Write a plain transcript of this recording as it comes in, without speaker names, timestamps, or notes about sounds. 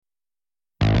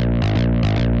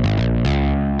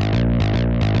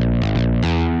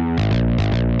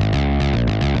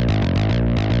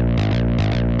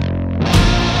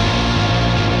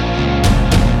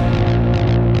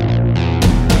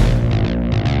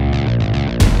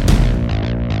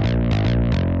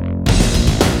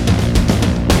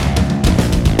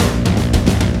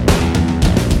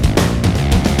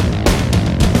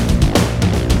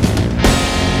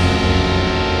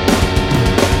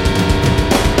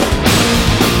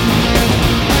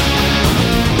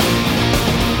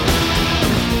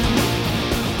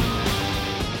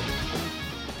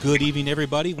Good evening,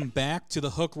 everybody. Welcome back to the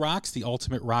Hook Rocks, the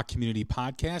ultimate rock community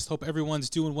podcast. Hope everyone's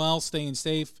doing well, staying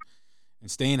safe, and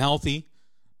staying healthy.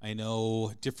 I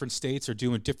know different states are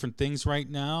doing different things right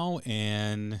now,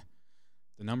 and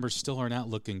the numbers still are not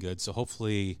looking good. So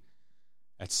hopefully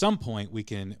at some point we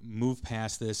can move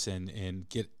past this and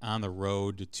get on the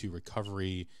road to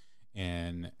recovery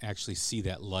and actually see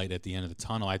that light at the end of the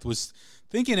tunnel. I was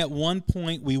thinking at one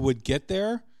point we would get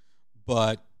there,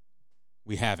 but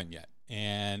we haven't yet.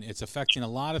 And it's affecting a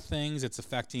lot of things. It's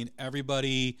affecting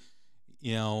everybody,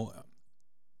 in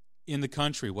the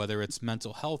country, whether it's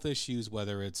mental health issues,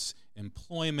 whether it's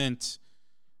employment,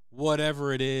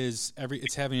 whatever it is,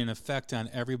 it's having an effect on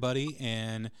everybody.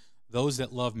 And those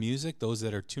that love music, those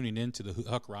that are tuning into the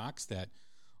Hook Rocks, that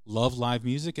love live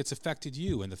music, it's affected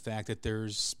you. And the fact that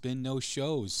there's been no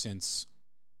shows since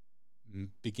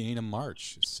beginning of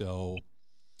March. So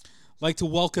I'd like to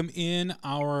welcome in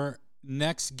our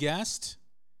next guest.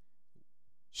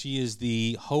 She is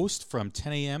the host from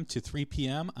 10 a.m. to 3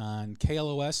 p.m. on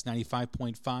KLOS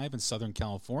 95.5 in Southern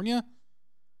California.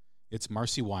 It's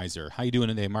Marci Weiser. How you doing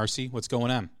today, Marci? What's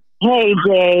going on? Hey,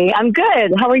 Jay. I'm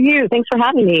good. How are you? Thanks for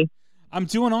having me. I'm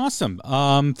doing awesome.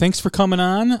 Thanks for coming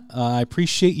on. I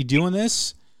appreciate you doing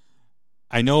this.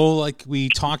 I know, like we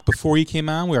talked before you came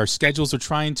on, our schedules are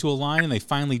trying to align, and they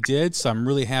finally did. So I'm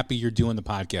really happy you're doing the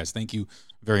podcast. Thank you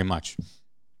very much.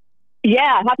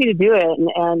 Yeah, happy to do it.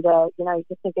 And I was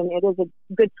just thinking it is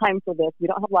a good time for this. We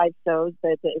don't have live shows,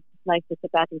 but it's nice to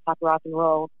sit back and talk rock and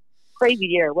roll. Crazy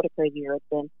year. What a crazy year it's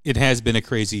been. It has been a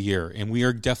crazy year, and we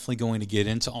are definitely going to get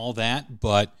into all that.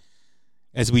 But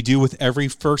as we do with every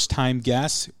first-time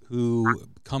guest who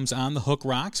comes on the Hook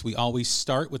Rocks, we always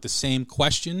start with the same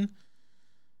question,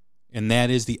 and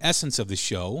that is the essence of the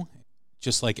show.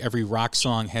 Just like every rock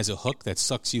song has a hook that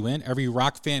sucks you in, every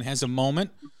rock fan has a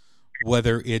moment,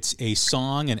 whether it's a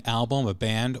song, an album, a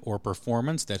band, or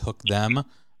performance that hooked them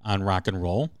on rock and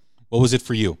roll. What was it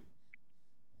for you?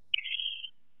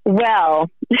 Well,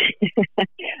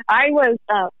 I was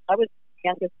the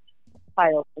youngest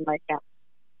child in my family,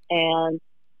 and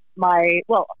my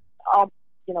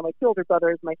two older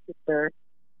brothers, my sister,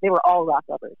 they were all rock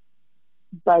lovers.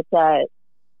 But my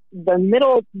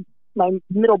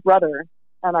middle brother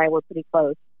and I were pretty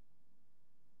close,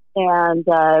 and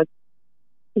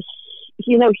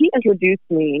he introduced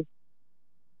me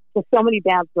to so many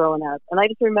bands growing up. And I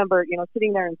just remember,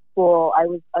 sitting there in school, I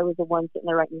was the one sitting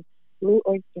there writing Blue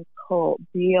Oyster Cult,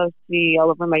 DOC, all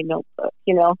over my notebook,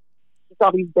 just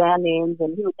all these band names.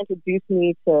 And he would introduce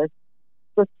me to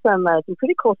just some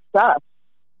pretty cool stuff.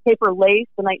 Paper Lace,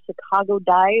 The Night Chicago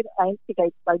Died. I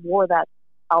think I wore that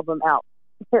album out.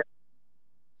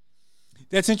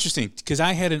 That's interesting, because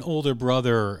I had an older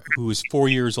brother who was 4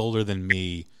 years older than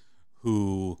me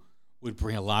who would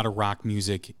bring a lot of rock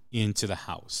music into the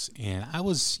house. And I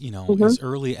was, as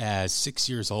early as 6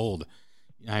 years old.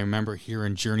 I remember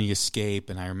hearing Journey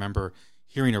Escape, and I remember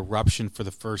hearing Eruption for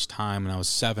the first time when I was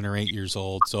 7 or 8 years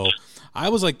old. So I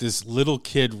was like this little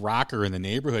kid rocker in the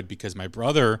neighborhood because my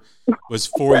brother was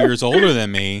 4 years older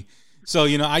than me. So,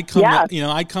 I'd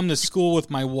come to school with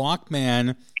my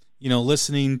Walkman,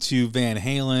 listening to Van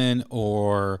Halen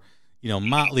or,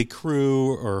 Motley Crue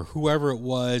or whoever it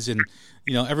was. And,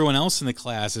 everyone else in the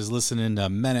class is listening to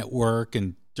Men at Work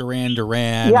and Duran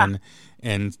Duran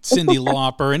and Cyndi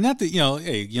Lauper. And not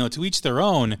that, to each their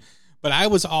own. But I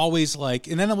was always like,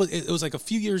 and then it was like a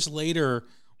few years later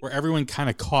where everyone kind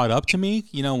of caught up to me,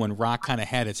 when rock kind of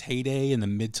had its heyday in the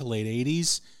mid to late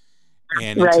 80s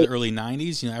and into the early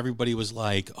 90s. Everybody was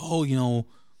like, oh,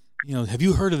 have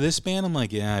you heard of this band? I'm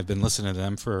like, yeah, I've been listening to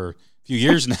them for a few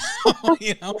years now.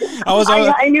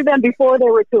 I knew them before they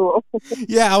were cool.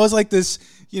 Yeah, I was like this,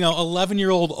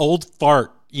 11-year-old old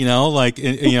fart. Like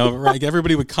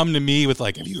everybody would come to me with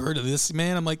like, have you heard of this,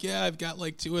 man? I'm like, yeah, I've got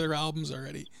like 2 other albums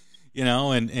already, Oh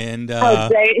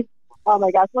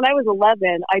my gosh. When I was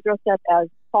 11, I dressed up as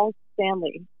Paul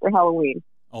Stanley for Halloween.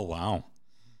 Oh, wow.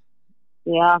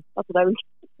 Yeah, that's what I was.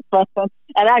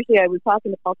 And actually, I was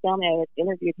talking to Paul Stanley. I had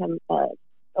interviewed him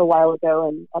a while ago,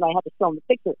 and I had to show him the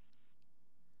pictures.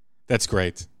 That's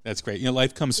great.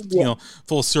 Life comes,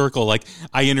 full circle. Like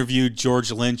I interviewed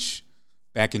George Lynch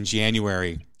back in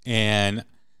January, and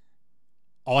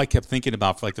all I kept thinking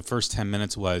about for like the first 10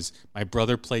 minutes was my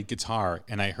brother played guitar,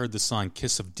 and I heard the song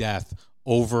Kiss of Death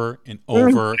over and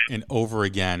over and over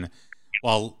again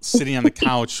while sitting on the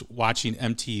couch watching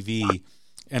MTV.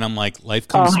 And I'm like, life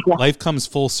comes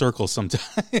full circle sometimes,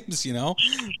 Like,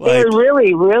 it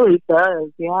really, really does,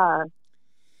 yeah.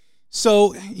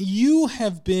 So you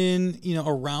have been,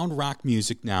 around rock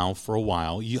music now for a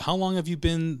while. How long have you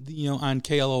been, on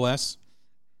KLOS?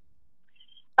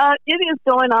 It is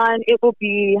going on. It'll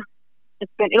be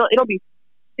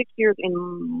 6 years in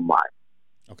March.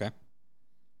 Okay.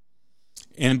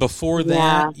 And before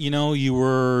that,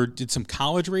 you did some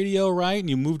college radio, right? And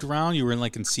you moved around. You were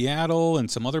in Seattle and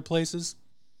some other places.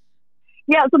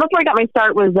 Yeah. So that's where I got my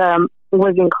start was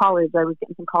in college. I was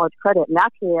getting some college credit, and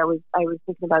actually, I was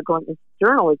thinking about going into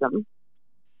journalism,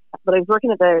 but I was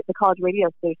working at the college radio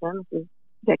station. This is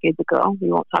decades ago.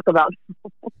 We won't talk about.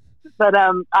 But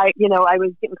I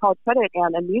was getting college credit,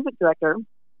 and a music director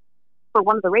for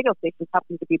one of the radio stations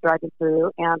happened to be driving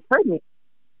through and heard me.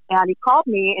 And he called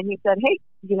me and he said, "Hey,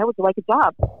 would you like a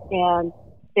job?" And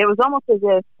it was almost as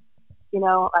if,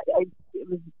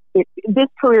 this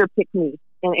career picked me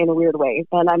in a weird way.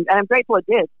 And I'm grateful it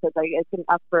did, because I couldn't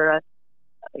ask for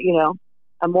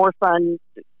a more fun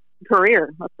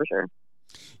career, that's for sure.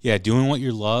 Yeah, doing what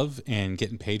you love and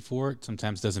getting paid for it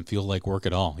sometimes doesn't feel like work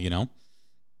at all,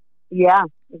 Yeah,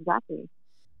 exactly.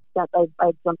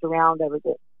 I jumped around. I was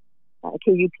at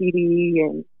KUPD,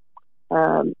 and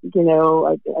I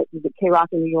was at KLOS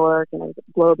in New York, and I was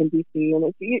at Globe in DC.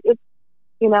 And it's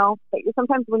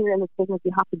sometimes when you're in this business,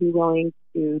 you have to be willing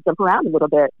to jump around a little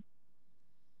bit.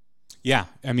 Yeah,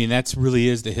 I mean, that's really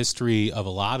is the history of a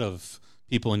lot of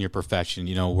people in your profession,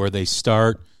 where they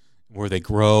start, where they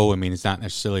grow. I mean, it's not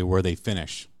necessarily where they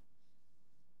finish.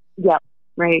 Yep,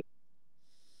 right.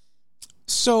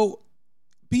 So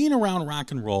being around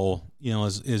rock and roll,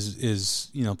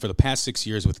 is for the past 6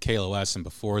 years with KLOS, and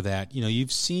before that,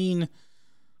 you've seen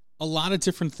a lot of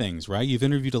different things, right? You've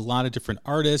interviewed a lot of different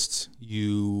artists.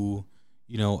 You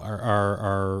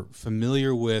are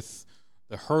familiar with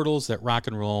the hurdles that rock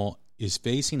and roll is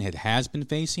facing, has been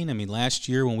facing. I mean, last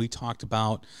year when we talked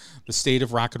about the state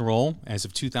of rock and roll as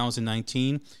of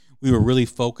 2019, we were really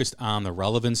focused on the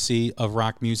relevancy of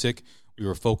rock music. We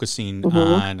were focusing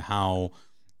on how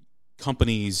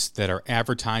companies that are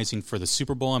advertising for the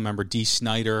Super Bowl. I remember Dee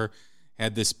Snider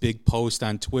had this big post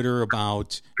on Twitter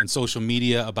and social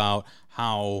media about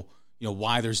how,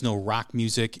 why there's no rock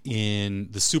music in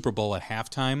the Super Bowl at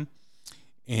halftime.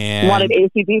 And wanted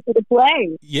AC/DC to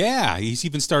play. Yeah, he's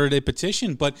even started a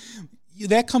petition, but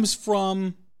that comes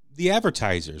from the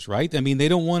advertisers, right? I mean, they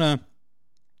don't want to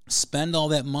spend all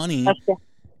that money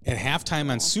at halftime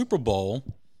on Super Bowl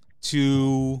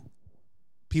to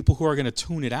people who are going to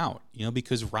tune it out,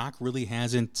 because rock really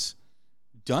hasn't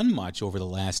done much over the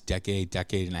last decade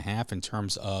and a half in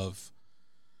terms of,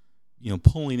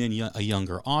 pulling in a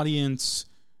younger audience,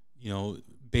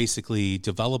 basically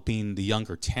developing the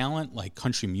younger talent like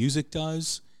country music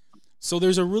does. So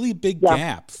there's a really big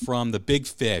gap from the big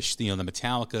fish, the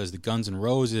Metallicas, the Guns N'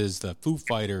 Roses, the Foo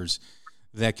Fighters,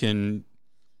 that can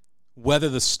weather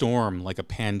the storm like a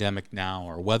pandemic now,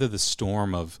 or weather the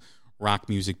storm of rock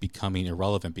music becoming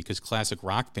irrelevant, because classic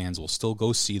rock fans will still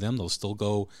go see them. They'll still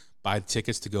go buy the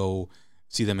tickets to go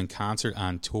see them in concert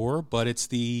on tour. But it's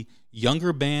the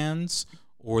younger bands,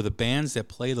 or the bands that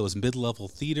play those mid-level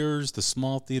theaters, the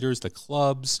small theaters, the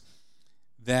clubs,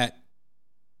 that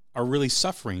are really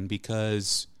suffering,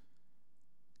 because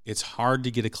it's hard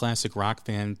to get a classic rock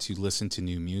fan to listen to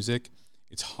new music.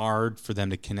 It's hard for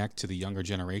them to connect to the younger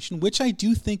generation, which I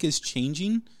do think is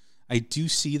changing. I do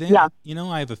see that. Yeah.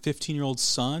 I have a 15-year-old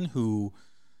son who,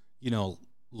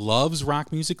 loves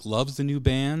rock music, loves the new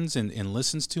bands, and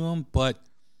listens to them, but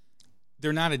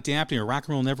they're not adapting, or rock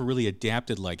and roll never really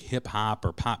adapted like hip hop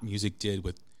or pop music did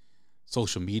with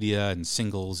social media and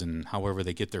singles and however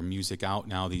they get their music out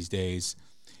now these days.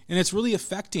 And it's really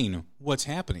affecting what's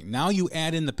happening. Now you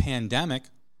add in the pandemic,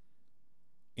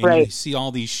 and you see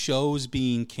all these shows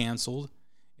being canceled,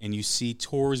 and you see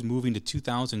tours moving to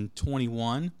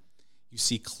 2021. You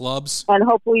see clubs. And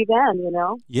hopefully then,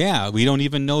 Yeah, we don't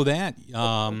even know that.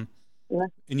 And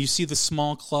you see the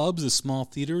small clubs, the small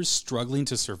theaters struggling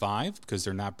to survive because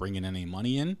they're not bringing any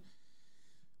money in.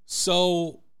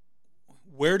 So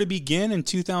where to begin in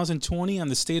 2020 on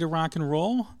the state of rock and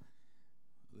roll?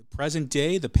 The present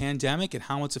day, the pandemic, and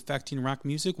how it's affecting rock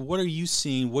music. What are you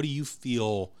seeing? What do you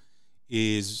feel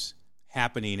is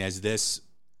happening as this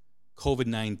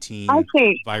COVID-19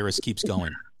 virus keeps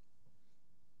going?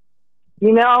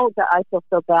 I feel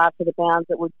so bad for the bands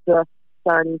that were just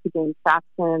starting to gain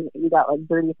traction. You got like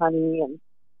Dirty Honey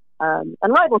and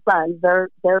Rival Sons. They're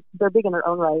big in their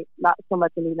own right. Not so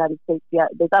much in the United States yet.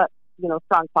 They've got a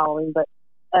strong following, but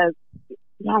I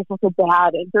feel so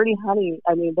bad. And Dirty Honey,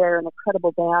 I mean, they're an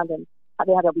incredible band, and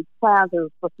they had all these plans. They're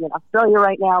supposed to be in Australia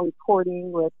right now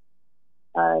recording with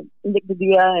Nick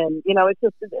Davia, and it's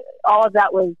just all of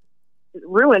that was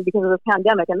ruined because of the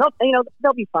pandemic. And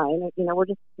they'll be fine.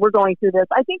 We're going through this.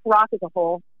 I think rock as a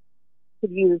whole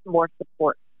could use more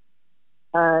support.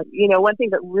 One thing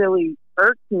that really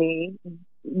irks me,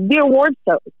 the award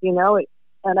shows,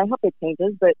 and I hope it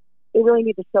changes, but they really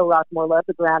need to show rock more love.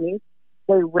 The Grammys,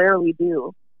 they rarely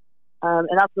do, and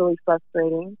that's really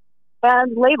frustrating.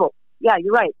 And labels, yeah,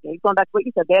 you're right. Going back to what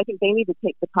you said, I think they need to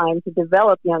take the time to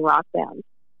develop young rock bands,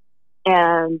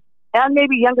 and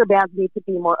maybe younger bands need to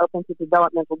be more open to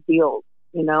developmental deals,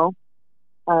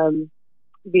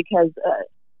 because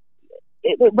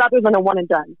rather than a one and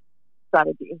done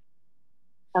strategy.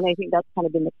 And I think that's kind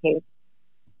of been the case.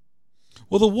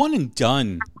 Well, the one and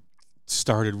done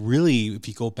started really, if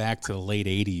you go back to the late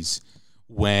 80s,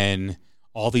 when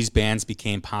all these bands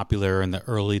became popular in the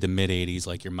early to mid 80s,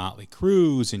 like your Motley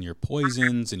Crues and your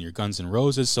Poisons and your Guns N'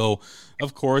 Roses. So,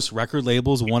 of course, record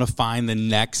labels want to find the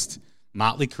next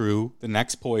Motley Crue, the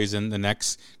next Poison, the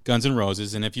next Guns N'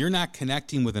 Roses. And if you're not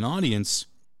connecting with an audience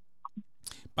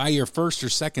by your first or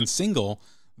second single,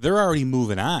 they're already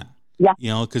moving on. Yeah.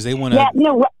 Because they want to.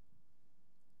 Yeah,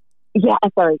 Yeah,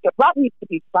 sorry. Rock needs to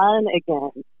be fun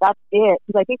again. That's it.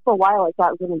 Because I think for a while it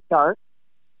got really dark,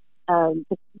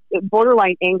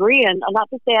 borderline angry. And not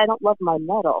to say I don't love my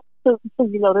metal, so I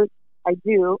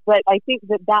do. But I think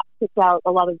that puts out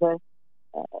a lot of the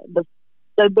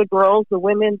girls, the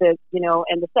women, and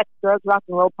the sex, drugs, rock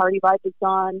and roll party vibe is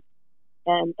gone,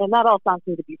 and that all sounds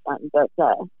to be fun. But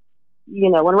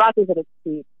when rock is at its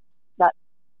peak,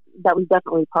 that was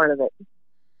definitely part of it.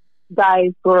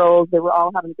 Guys, girls, they were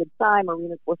all having a good time.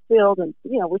 Arenas were filled, and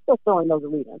we're still filling those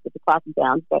arenas with the classic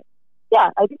bands. But yeah,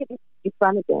 I think it needs to be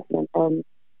fun again and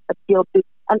appeal to.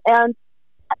 And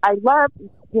I love,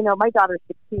 my daughter's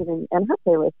 16 and her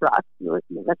playlist rocks. You were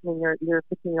mentioning your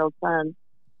 15-year-old son,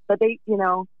 but they,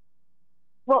 classic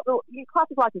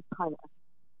rock is timeless.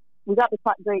 We got the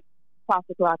great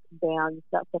classic rock bands.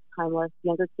 That's timeless.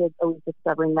 Younger kids always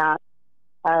discovering that,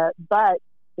 but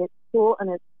it's cool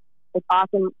and it's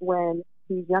awesome when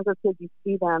these younger kids, you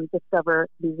see them discover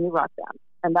these new rock bands,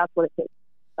 and that's what it takes.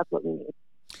 That's what we need.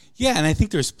 Yeah, and I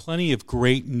think there's plenty of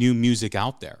great new music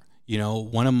out there.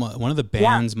 One of the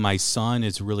bands my son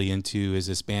is really into is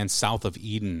this band South of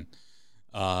Eden,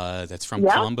 that's from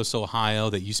Columbus, Ohio,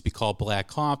 that used to be called Black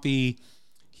Coffee.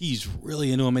 He's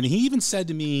really into them, and he even said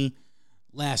to me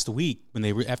last week when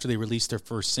after they released their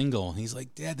first single, he's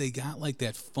like, "Dad, they got like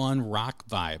that fun rock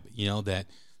vibe, that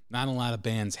not a lot of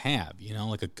bands have,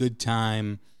 like a good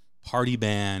time party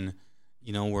band,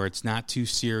 where it's not too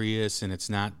serious and it's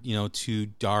not, too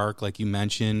dark, like you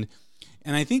mentioned."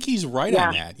 And I think he's right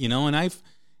on that,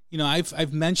 and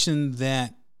I've mentioned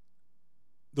that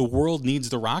the world needs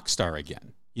the rock star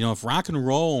again. If rock and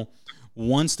roll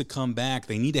wants to come back,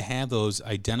 they need to have those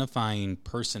identifying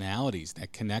personalities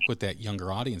that connect with that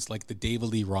younger audience, like the David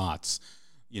Lee Roths,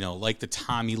 like the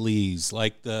Tommy Lees,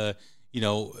 like the,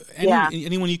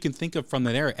 anyone you can think of from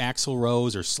that era, Axl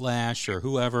Rose or Slash or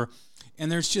whoever.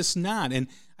 And there's just not. And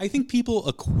I think people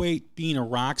equate being a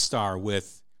rock star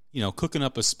with, cooking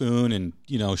up a spoon and,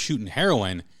 shooting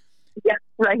heroin. Yeah,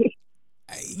 right.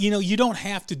 You don't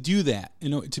have to do that,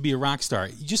 to be a rock star.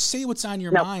 You just say what's on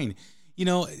your mind.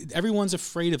 Everyone's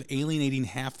afraid of alienating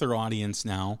half their audience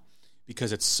now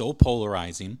because it's so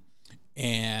polarizing,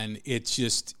 and it's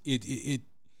just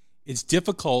it's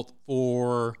difficult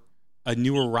for a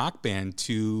newer rock band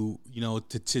to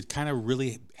kind of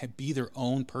really be their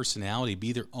own personality,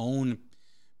 be their own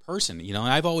person. And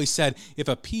I've always said, if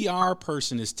a PR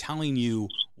person is telling you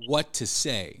what to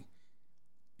say,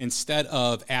 instead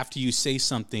of after you say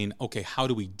something, okay, how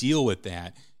do we deal with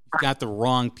that? You've got the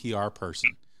wrong PR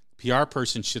person. PR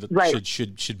person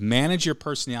should manage your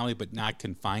personality, but not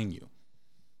confine you.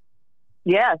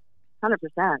 Yes,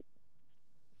 100%.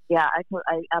 Yeah,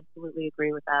 I absolutely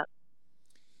agree with that.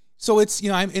 So it's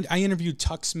I interviewed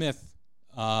Tuck Smith,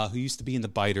 who used to be in the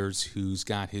Biters, who's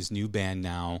got his new band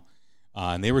now,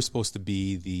 and they were supposed to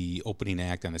be the opening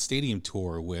act on the stadium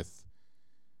tour with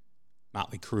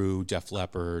Motley Crue, Def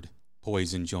Leppard,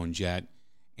 Poison, Joan Jett,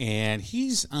 and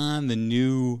he's on the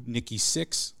new Nikki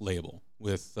Sixx label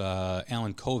with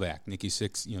Alan Kovac, Nikki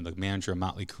Sixx, the manager of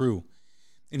Motley Crue.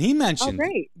 And he mentioned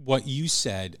what you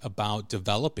said about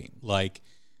developing. Like,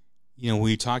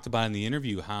 we talked about in the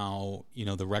interview how,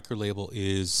 the record label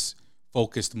is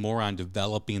focused more on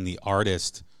developing the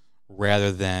artist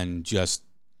rather than just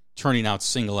turning out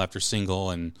single after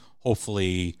single and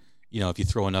hopefully, if you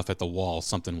throw enough at the wall,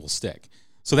 something will stick.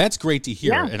 So that's great to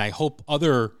hear. Yeah. And I hope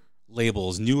other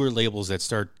labels, newer labels that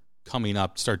start coming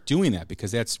up, start doing that,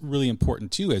 because that's really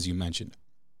important too, as you mentioned.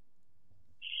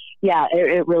 Yeah,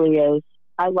 it really is.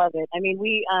 I love it. I mean,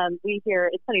 we hear,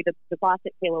 it's funny, the boss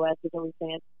at KLOS is always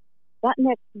saying, that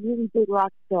next really big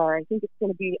rock star, I think it's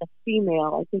going to be a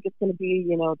female. I think it's going to be,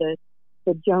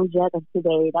 the Joan Jett of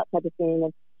today, that type of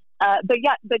thing.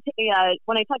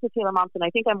 When I talked to Taylor Momsen, I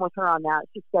think I'm with her on that.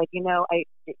 She's like, I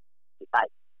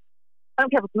don't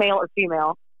care if it's male or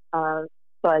female,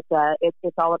 but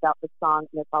it's all about the song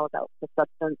and it's all about the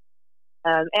substance.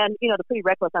 The Pretty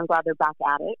Reckless, I'm glad they're back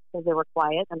at it because they were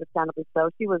quiet, understandably so.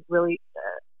 She was really,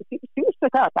 she was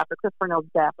shook up after Chris Cornell's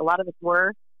death. A lot of us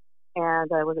were, and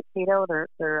was it Cato,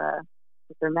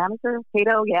 their manager?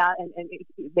 Cato, yeah, and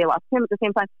they lost him at the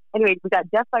same time. Anyway, we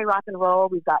got Death by Rock and Roll.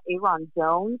 We've got Aaron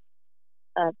Jones,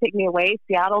 Take Me Away,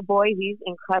 Seattle Boy. He's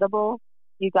incredible.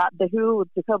 You got The Who with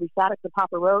Jacoby Shaddix and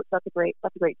Papa Roach. That's a great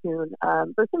tune.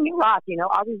 There's some new rock,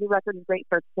 Ozzy's new record is great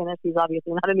start to finish. He's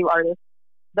obviously not a new artist,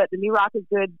 but the new rock is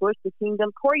good. Bush, The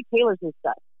Kingdom, Corey Taylor's new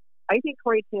stuff. I think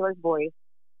Corey Taylor's voice,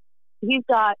 he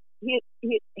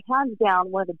hands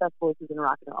down one of the best voices in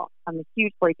rock and roll. I'm a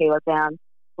huge Corey Taylor fan.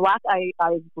 Black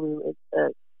Eyes Blue is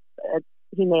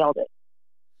he nailed it.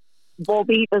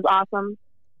 Volbeat is awesome.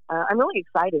 I'm really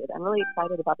excited.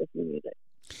 About this new music.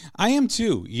 I am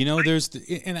too. There's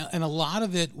and a lot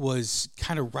of it was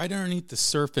kind of right underneath the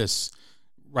surface,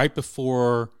 right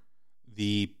before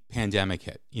the pandemic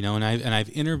hit. And I've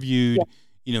interviewed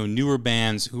newer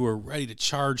bands who are ready to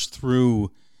charge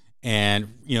through, and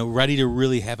ready to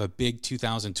really have a big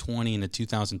 2020 into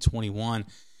 2021.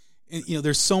 And,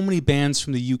 there's so many bands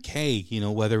from the UK.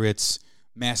 Whether it's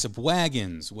Massive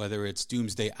Wagons, whether it's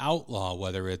Doomsday Outlaw,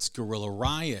 whether it's Guerrilla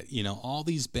Riot. All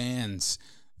these bands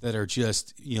that are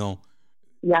just,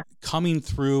 coming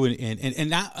through and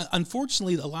not,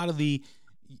 unfortunately, a lot of the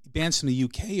bands from the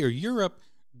UK or Europe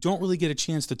don't really get a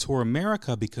chance to tour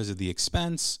America because of the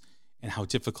expense and how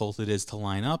difficult it is to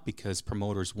line up because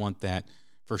promoters want that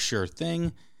for sure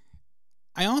thing.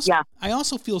 I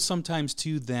also feel sometimes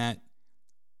too that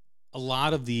a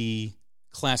lot of the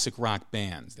classic rock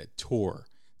bands that tour,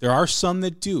 there are some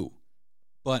that do,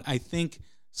 but I think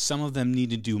some of them need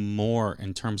to do more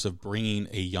in terms of bringing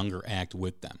a younger act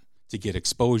with them to get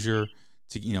exposure,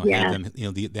 to have them,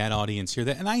 that audience hear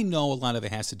that. And I know a lot of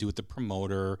it has to do with the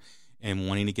promoter and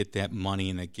wanting to get that money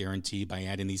and that guarantee by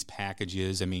adding these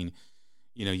packages. I mean,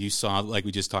 you saw, like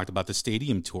we just talked about, the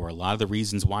stadium tour. A lot of the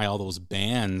reasons why all those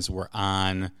bands were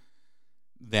on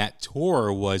that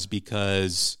tour was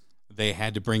because they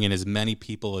had to bring in as many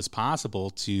people as possible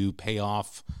to pay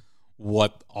off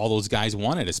what all those guys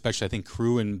wanted, especially I think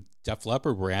Crew and Def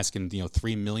Leppard were asking,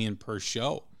 $3 million per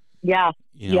show. Yeah.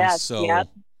 So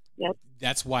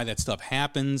that's why that stuff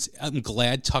happens. I'm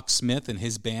glad Tuck Smith and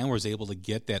his band was able to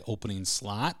get that opening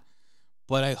slot,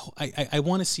 but I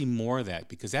want to see more of that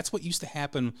because that's what used to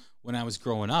happen when I was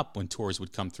growing up when tours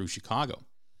would come through Chicago.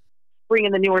 Bring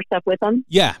in the newer stuff with them.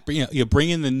 Yeah, bring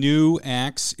in the new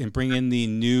acts and bring in the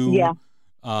new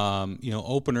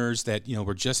openers that,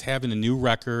 were just having a new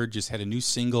record, just had a new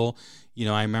single.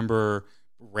 I remember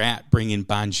Rat bringing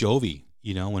Bon Jovi,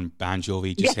 when Bon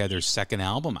Jovi just had their second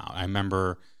album out. I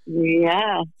remember,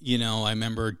 I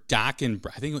remember Doc and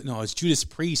it was Judas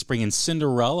Priest bringing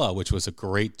Cinderella, which was a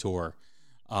great tour.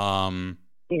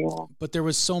 But there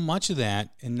was so much of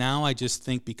that. And now I just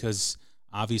think because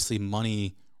obviously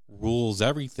money rules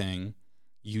everything,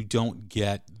 you don't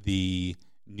get the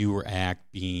newer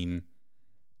act being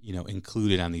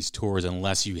included on these tours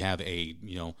unless you have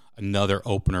another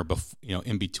opener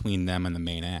in between them and the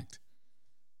main act.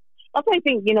 Also, I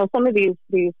think some of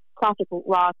these classical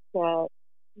rock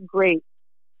great.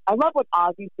 I love what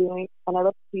Ozzy's doing, and I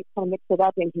love to kind of mix it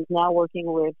up. And he's now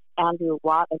working with Andrew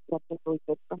Watt. I think that's really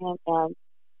good for him.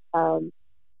 And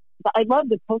but I love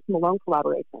the Post Malone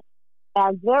collaboration.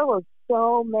 And there were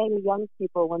so many young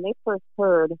people when they first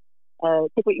heard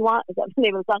 "Take What You Want" is that the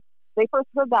name of the song? They first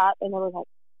heard that, and they were like,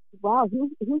 "Wow,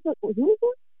 who's it?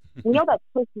 We know that's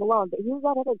Post Malone, but who's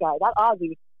that other guy? That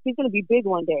Ozzy? He's going to be big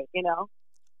one day,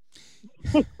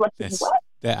 Like, what?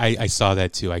 I saw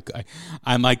that too.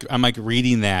 I'm like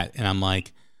reading that, and I'm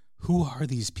like, who are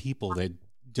these people that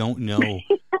don't know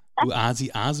who Ozzy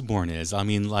Osbourne is? I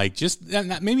mean, like, just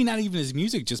maybe not even his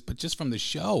music, but just from the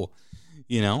show,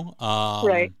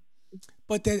 right.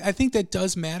 But I think that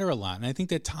does matter a lot, and I think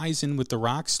that ties in with the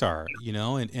rock star,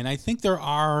 and I think there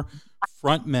are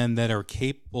frontmen that are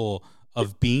capable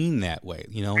of being that way,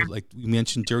 like we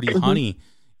mentioned Dirty Honey.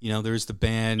 There's the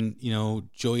band,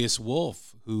 Joyous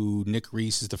Wolf, who Nick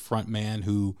Reese is the front man,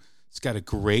 who's got a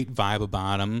great vibe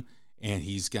about him. And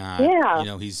he's got,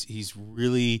 he's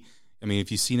really, I mean,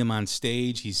 if you've seen him on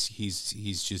stage, he's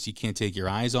just, you can't take your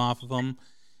eyes off of him.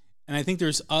 And I think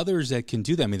there's others that can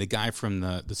do that. I mean, the guy from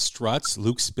the Struts,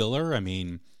 Luke Spiller. I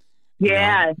mean,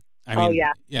 I've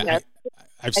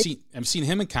seen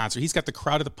him in concert. He's got the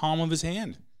crowd at the palm of his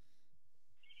hand.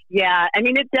 Yeah, I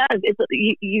mean, it does. It's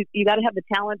you got to have the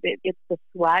talent. It's the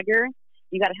swagger.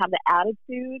 You got to have the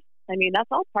attitude. I mean, that's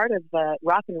all part of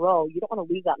rock and roll. You don't want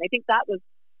to lose that. And I think that was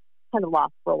kind of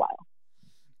lost for a while.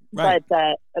 Right.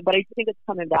 But I think it's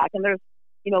coming back. And there's,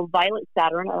 Violet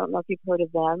Saturn. I don't know if you've heard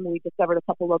of them. We discovered a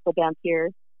couple local bands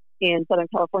here in Southern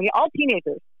California, all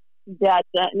teenagers. That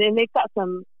and then they've got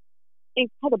some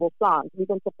incredible songs. We've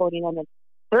been supporting them, and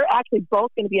they're actually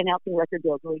both going to be announcing record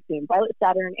deals really soon. Violet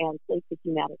Saturn and Slave to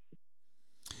Humanity.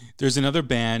 There's another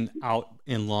band out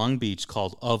in Long Beach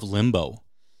called Of Limbo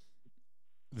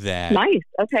that nice.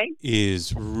 Okay.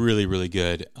 is really, really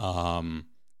good. And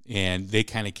they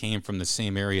kind of came from the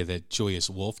same area that Joyous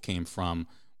Wolf came from.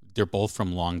 They're both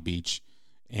from Long Beach,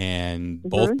 and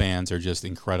both bands are just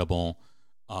incredible.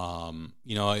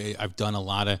 I've done a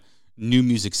lot of new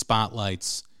music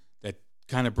spotlights that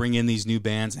kind of bring in these new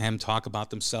bands and have them talk about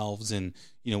themselves, and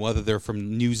whether they're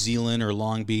from New Zealand or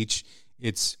Long Beach.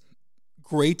 It's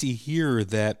great to hear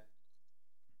that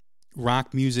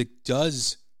rock music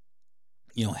does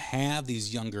have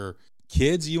these younger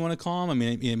kids, you want to call them.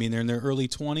 I mean, they're in their early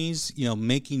 20s,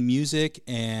 making music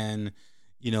and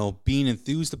being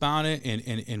enthused about it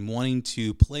and wanting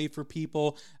to play for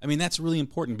people. I mean, that's really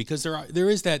important, because there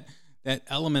is that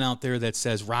element out there that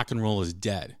says rock and roll is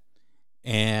dead.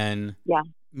 And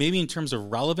maybe in terms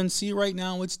of relevancy right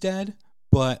now, it's dead.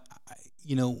 But,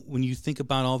 when you think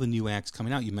about all the new acts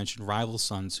coming out, you mentioned Rival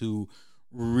Sons, who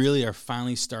really are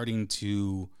finally starting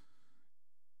to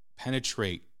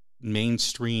penetrate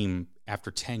mainstream after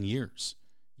 10 years.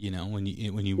 When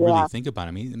you really think about it,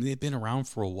 I mean, they've been around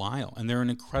for a while, and they're an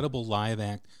incredible live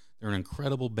act. They're an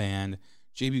incredible band.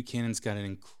 Jay Buchanan's got an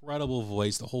incredible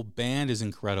voice. The whole band is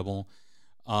incredible.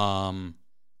 And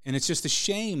it's just a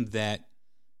shame that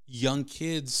young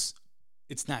kids,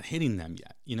 it's not hitting them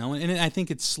yet, and I think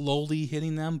it's slowly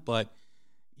hitting them, but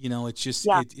it's just,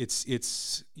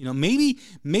 it's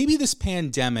maybe this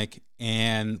pandemic,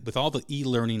 and with all the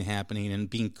e-learning happening and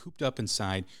being cooped up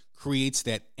inside, creates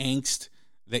that angst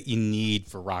that you need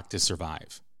for rock to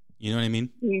survive. You know what I mean?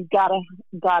 You gotta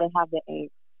have the angst.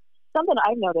 Something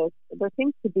I've noticed, there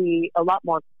seems to be a lot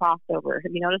more crossover.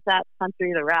 Have you noticed that?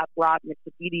 Country, the rap, rock, mixed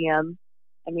with EDM.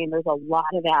 I mean, there's a lot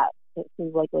of that, it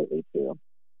seems like, lately too.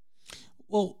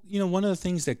 Well, one of the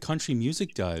things that country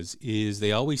music does is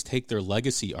they always take their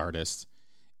legacy artists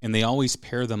and they always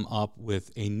pair them up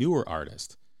with a newer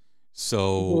artist.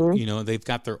 So, they've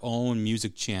got their own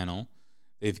music channel.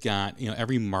 They've got,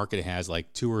 every market has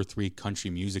like 2 or 3 country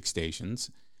music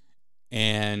stations.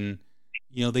 And,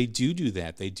 they do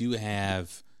that. They do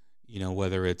have,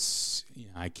 whether it's,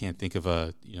 I can't think of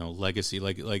a, legacy,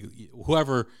 like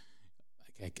whoever,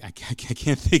 I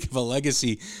can't think of a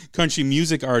legacy country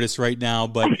music artist right now,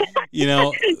 but,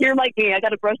 You're like me. I got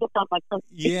to brush up on my country.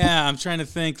 Yeah, I'm trying to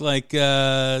think like,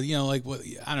 like what,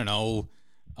 I don't know,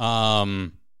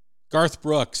 Garth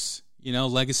Brooks,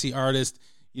 legacy artist,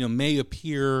 may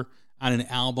appear on an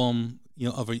album,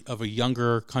 of a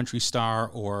younger country star,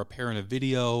 or appear in a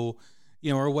video,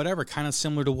 or whatever, kind of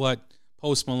similar to what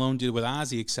Post Malone did with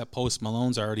Ozzy, except Post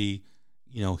Malone's already,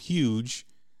 huge.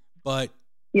 But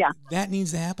that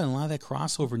needs to happen. A lot of that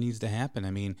crossover needs to happen.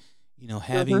 I mean,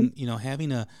 having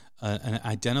an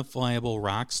identifiable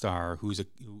rock star who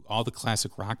all the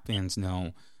classic rock fans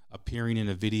know, appearing in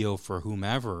a video for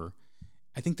whomever,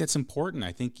 I think that's important.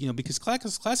 I think, because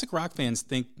classic rock fans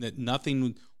think that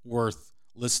nothing worth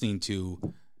listening to,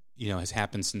 has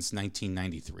happened since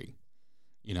 1993.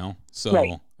 So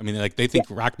right. I mean, like, they think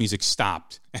rock music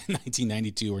stopped in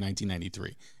 1992 or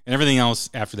 1993, and everything else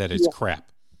after that is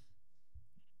crap.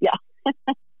 Yeah.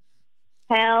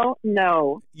 Hell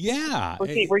no. Yeah.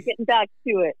 We're getting back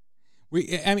to it.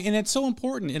 And it's so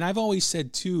important. And I've always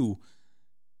said too,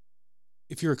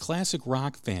 if you're a classic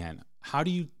rock fan, how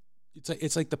do you?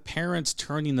 It's like the parents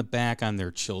turning the back on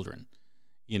their children.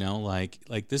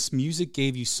 Like this music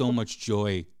gave you so much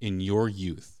joy in your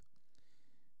youth.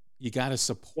 You got to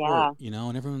support,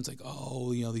 and everyone's like,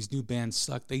 oh, these new bands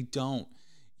suck. They don't.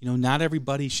 Not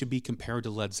everybody should be compared to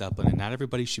Led Zeppelin, and not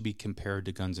everybody should be compared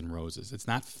to Guns N' Roses. It's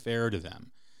not fair to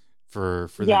them. For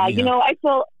them,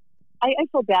 I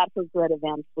feel bad for Greta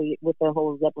Van Fleet with the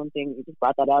whole Zeppelin thing. You just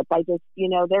brought that up. I just,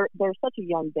 they're such a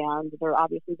young band. They're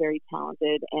obviously very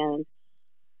talented, and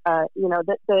and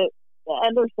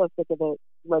they're so sick of the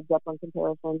Led Zeppelin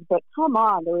comparisons. But come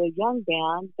on, they're a young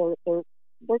band.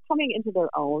 They're coming into their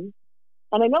own,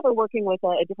 and I know they're working with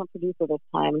a different producer this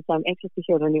time. So I'm anxious to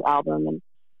hear their new album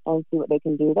and see what they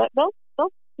can do. They'll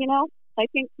I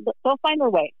think they'll find their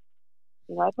way.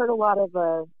 I've heard a lot of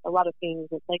things.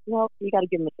 It's like, no, you got to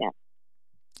give them a chance.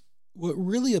 What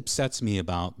really upsets me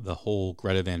about the whole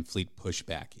Greta Van Fleet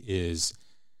pushback is,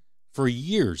 for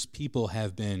years, people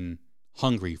have been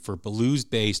hungry for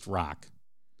blues-based rock,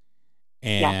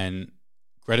 and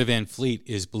Greta Van Fleet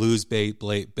is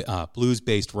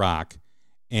blues-based rock,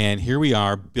 and here we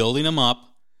are building them up,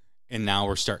 and now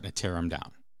we're starting to tear them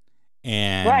down.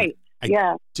 And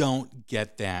I don't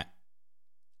get that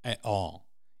at all.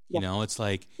 You know, it's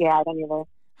like, I don't either.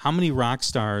 How many rock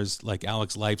stars like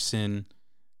Alex Lifeson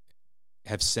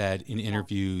have said in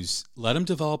interviews, let them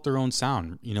develop their own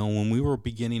sound. You know, when we were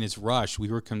beginning as Rush, we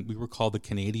were called the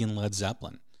Canadian Led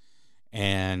Zeppelin.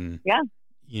 And,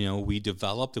 you know, we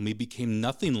developed and we became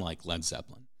nothing like Led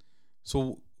Zeppelin.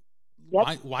 So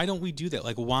why don't we do that?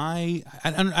 Like, why?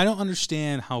 I don't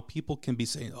understand how people can be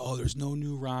saying, oh, there's no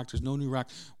new rock.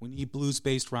 We need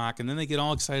blues-based rock. And then they get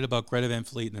all excited about Greta Van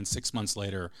Fleet. And then 6 months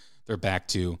later, they're back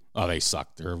to, oh, they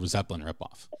suck. They're a Zeppelin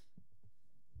ripoff.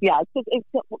 Yeah,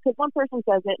 because one person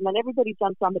says it, and then everybody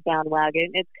jumps on the bandwagon.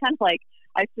 It's kind of like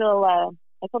I feel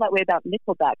that way about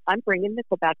Nickelback. I'm bringing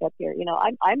Nickelback up here. You know,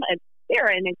 they're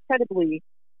an incredibly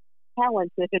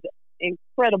talented,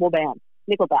 incredible band,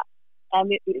 Nickelback.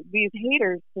 These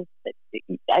haters,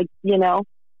 you know,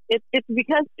 it's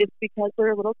because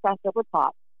they're a little crossover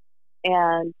pop,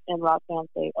 and rock fans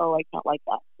say, oh, I can't like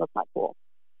that. That's not cool.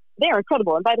 They're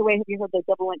incredible. And by the way, have you heard the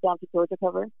Devil Went Down to Georgia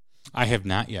cover? I have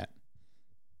not yet.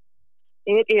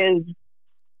 It is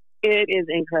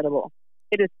incredible.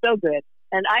 It is so good.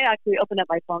 And I actually opened up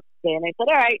my phone today and I said,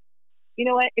 all right, you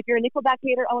know what? If you're a Nickelback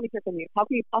hater, I want to hear from you. How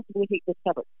can you possibly hate this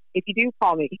cover? If you do,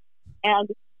 call me. And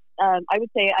I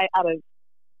would say out of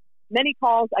many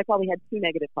calls, I probably had 2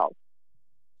 negative calls.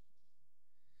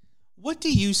 What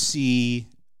do you see,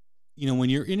 you know,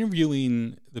 when you're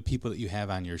interviewing the people that you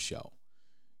have on your show?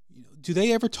 Do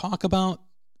they ever talk about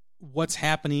what's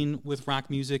happening with rock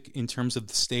music in terms of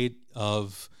the state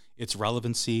of its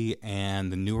relevancy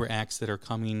and the newer acts that are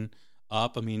coming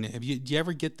up? I mean, do you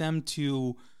ever get them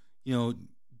to, you know,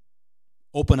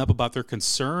 open up about their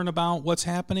concern about what's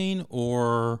happening,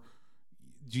 or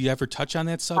do you ever touch on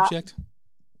that subject?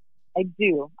 I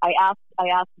do. I asked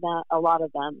that a lot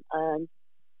of them, and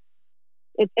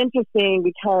it's interesting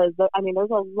because I mean, there's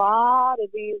a lot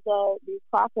of these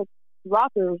classic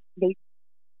rockers. They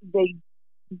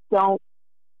don't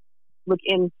look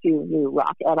into new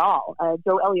rock at all.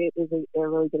 Joe Elliott is a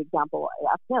really good example. I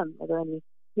asked him, are there any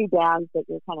new bands that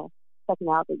you're kind of checking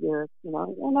out that you're, you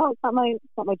know, no, it's not my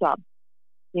job.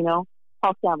 You know,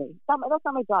 Paul Stanley, that's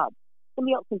not my job.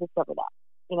 Somebody else can discover that.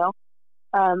 You know,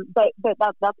 but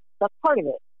that's part of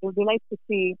it. It would be nice to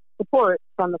see support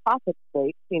from the classic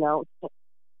space. You know,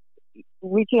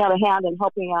 reaching out a hand and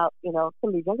helping out, you know,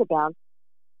 some of these younger bands.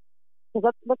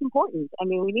 Because that's important. I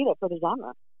mean, we need it for the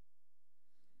genre.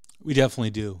 We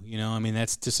definitely do. You know, I mean,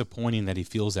 that's disappointing that he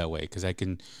feels that way, because I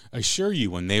can assure you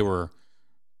when they were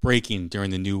breaking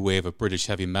during the new wave of British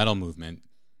heavy metal movement,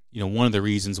 you know, one of the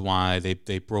reasons why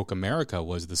they broke America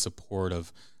was the support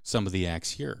of some of the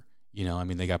acts here. You know, I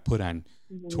mean, they got put on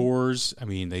tours. I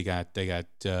mean, they got you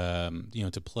know,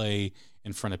 to play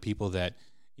in front of people that,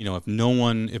 you know,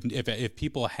 if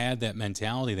people had that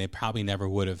mentality, they probably never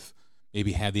would have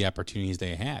maybe had the opportunities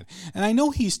they had. And I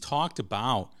know he's talked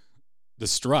about the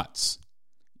Struts,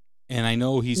 and I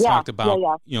know he's talked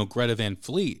about, you know, Greta Van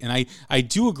Fleet. And I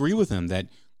do agree with him that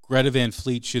Greta Van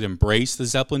Fleet should embrace the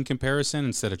Zeppelin comparison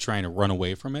instead of trying to run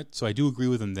away from it. So I do agree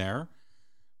with him there.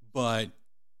 But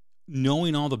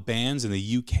knowing all the bands in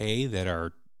the UK that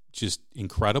are just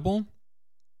incredible,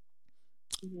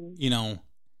 you know,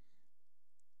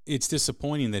 it's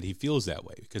disappointing that he feels that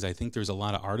way, because I think there's a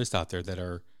lot of artists out there that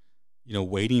are, you know,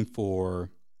 waiting for,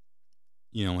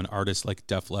 you know, an artist like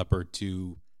Def Leppard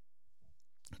to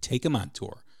take him on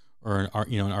tour, or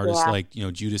an artist like, you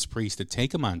know, Judas Priest to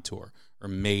take him on tour, or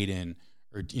Maiden,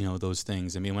 or, you know, those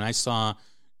things. I mean, when I saw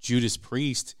Judas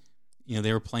Priest, you know,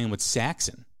 they were playing with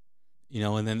Saxon, you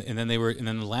know, and then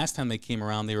the last time they came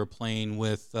around, they were playing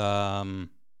with oh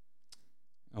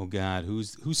God, who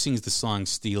sings the song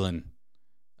 "Stealin'"?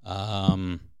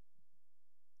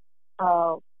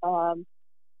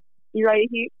 Uriah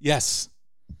Heep. Yes.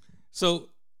 So,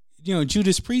 you know,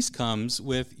 Judas Priest comes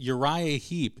with Uriah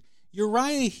Heep.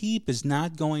 Uriah Heep is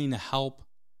not going to help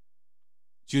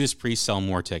Judas Priest sell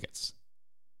more tickets.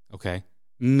 Okay?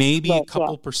 Maybe a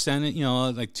couple percent, you know,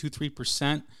 like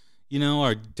 2-3%, you know,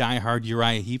 are diehard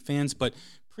Uriah Heep fans. But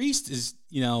Priest is,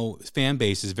 you know, fan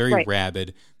base is very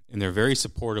rabid, and they're very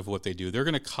supportive of what they do. They're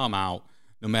going to come out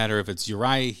no matter if it's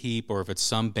Uriah Heep or if it's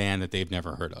some band that they've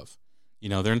never heard of. You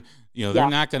know, they're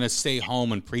not going to stay home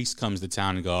when Priest comes to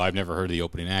town and go, I've never heard of the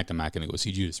opening act, I'm not going to go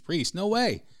see Judas Priest. No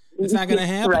way. It's not going to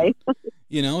happen. Right.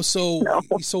 You know, so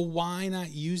why not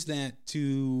use that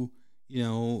to, you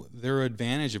know, their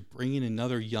advantage of bringing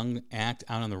another young act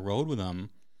out on the road with them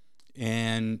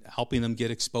and helping them get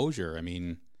exposure? I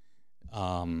mean,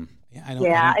 Yeah, I don't.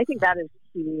 I think that is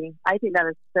key. I think that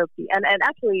is so key. And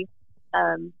actually,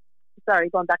 sorry,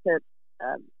 going back to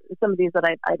some of these that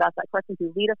I've asked that question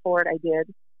to. Lita Ford, I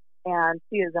did, and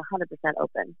she is 100%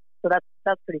 open. So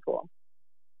that's pretty cool.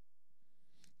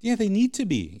 Yeah, they need to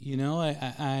be.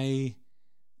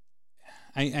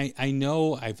 I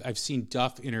know I've seen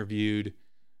Duff interviewed,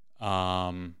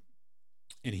 and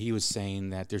he was saying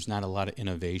that there's not a lot of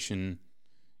innovation,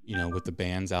 with the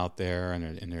bands out there,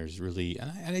 and there's really,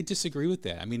 and I disagree with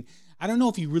that. I mean, I don't know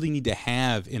if you really need to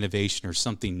have innovation or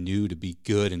something new to be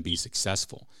good and be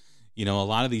successful. A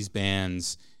lot of these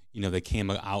bands, that came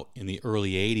out in the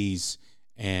early '80s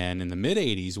and in the mid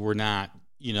 '80s were not,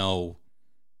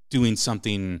 doing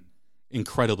something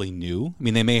incredibly new. I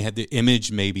mean, they may have the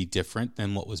image may be different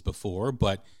than what was before,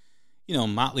 but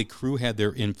Motley Crue had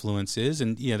their influences,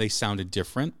 and they sounded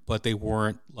different, but they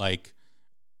weren't like,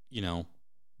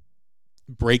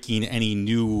 breaking any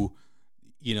new,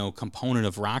 component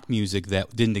of rock music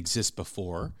that didn't exist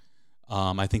before.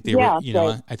 I think they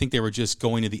were, I think they were just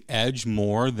going to the edge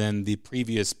more than the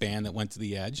previous band that went to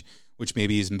the edge, which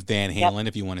maybe is Van Halen,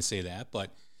 if you want to say that.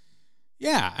 But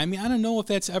yeah, I mean, I don't know if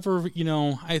that's ever,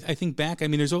 I think back, I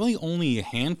mean, there's only a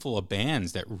handful of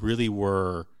bands that really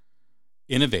were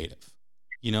innovative,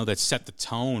 that set the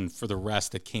tone for the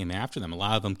rest that came after them. A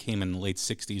lot of them came in the late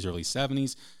 60s, early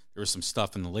 70s. There was some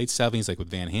stuff in the late 70s, like with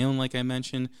Van Halen, like I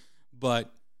mentioned.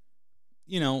 But,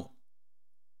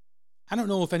 I don't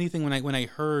know if anything, when I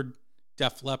heard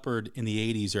Def Leppard in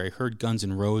the 80s or I heard Guns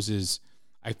N' Roses,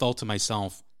 I thought to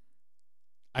myself,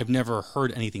 I've never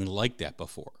heard anything like that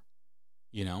before.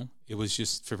 It was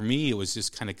just, for me, it was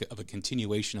just kind of a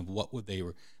continuation of what they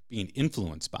were being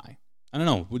influenced by. I don't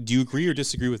know. Do you agree or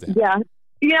disagree with that? Yeah.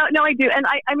 No, I do. And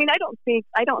I mean, I don't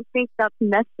think that's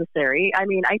necessary. I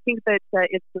mean, I think that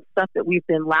it's the stuff that we've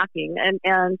been lacking,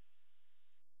 and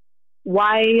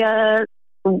why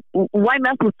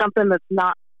mess with something that's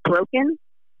not broken?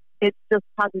 It just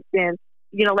hasn't been,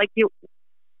 like you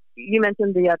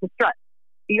mentioned the strut.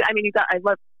 I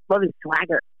love his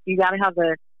swagger. You got to have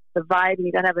the vibe, and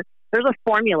you got to have there's a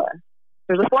formula.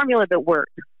 There's a formula that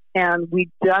works, and we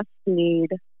just need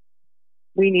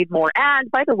more. And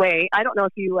by the way, I don't know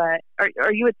if you are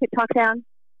you a TikTok fan?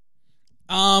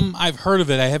 I've heard of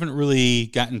it. I haven't really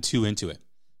gotten too into it.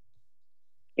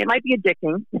 It might be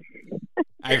addicting.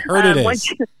 I've heard it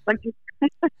is.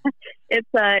 It's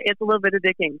a little bit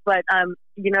addicting, but I've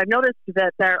noticed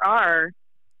that there are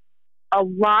a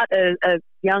lot of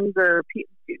younger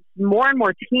more and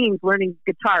more teens learning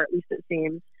guitar, at least it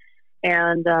seems,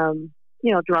 and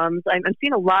drums. I'm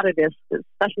seeing a lot of this,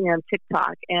 especially on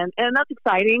TikTok, and that's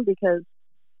exciting because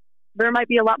there might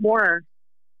be a lot more,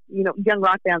 young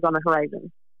rock bands on the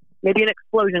horizon. Maybe an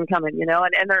explosion coming, and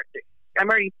I'm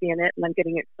already seeing it, and I'm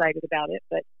getting excited about it.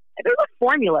 But there's a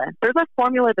formula. There's a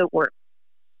formula that works.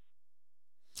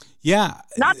 Yeah.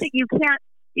 Not that you can't,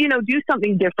 do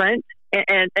something different,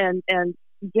 and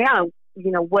yeah,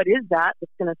 what is that?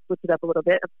 It's going to switch it up a little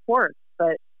bit, of course,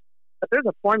 but there's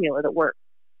a formula that works.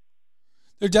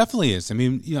 There definitely is. I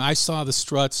mean, I saw the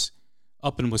Struts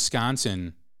up in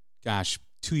Wisconsin,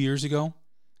 2 years ago,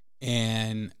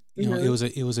 and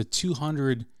it was a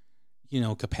 200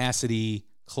 capacity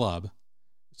club,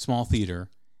 small theater,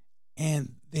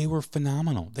 and they were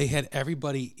phenomenal. They had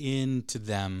everybody into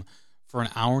them for an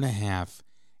hour and a half,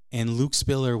 and Luke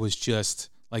Spiller was just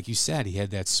like you said. He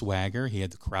had that swagger. He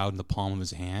had the crowd in the palm of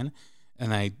his hand,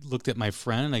 and I looked at my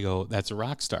friend and I go, "That's a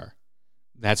rock star.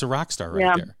 That's a rock star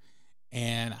right there."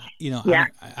 And,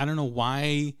 I don't know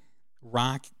why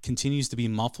rock continues to be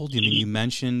muffled. You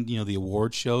mentioned, the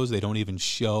award shows. They don't even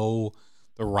show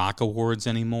the rock awards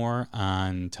anymore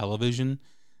on television.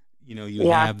 You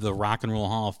have the Rock and Roll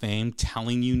Hall of Fame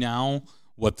telling you now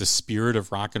what the spirit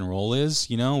of rock and roll is,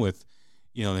 with,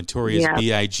 Notorious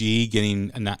B.I.G. getting,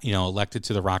 elected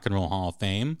to the Rock and Roll Hall of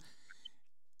Fame.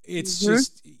 It's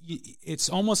just, it's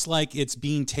almost like it's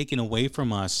being taken away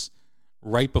from us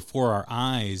right before our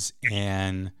eyes,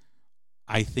 and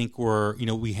I think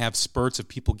we have spurts of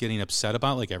people getting upset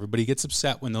about, like everybody gets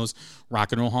upset when those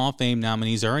Rock and Roll Hall of Fame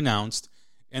nominees are announced,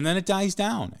 and then it dies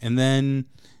down, and then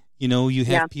you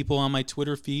have people on my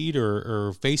Twitter feed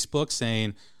or Facebook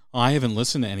saying, "Oh, I haven't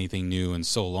listened to anything new in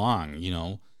so long,"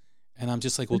 and I'm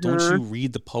just like, well, don't you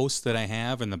read the posts that I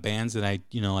have and the bands that I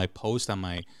post on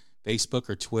my Facebook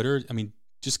or Twitter? I mean,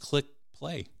 just click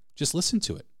play, just listen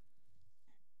to it.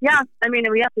 Yeah, I mean,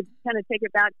 we have to kind of take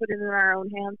it back, put it in our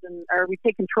own hands, or we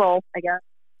take control, I guess.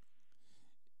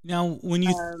 Now, when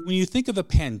you think of a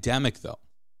pandemic, though,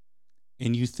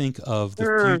 and you think of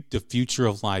the future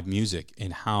of live music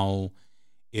and how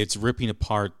it's ripping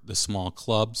apart the small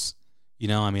clubs,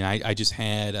 I mean, I just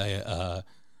had a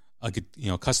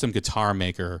custom guitar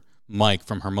maker, Mike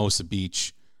from Hermosa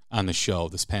Beach, on the show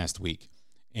this past week,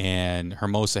 and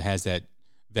Hermosa has that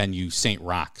venue, St.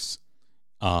 Rock's,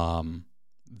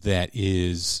 that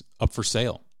is up for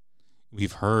sale.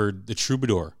 We've heard the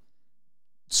Troubadour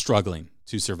struggling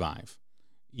to survive.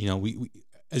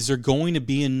 Is there going to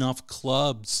be enough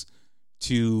clubs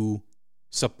to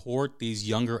support these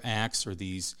younger acts, or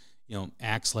these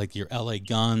acts like your LA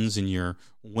Guns and your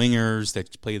Wingers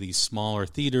that play these smaller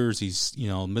theaters, these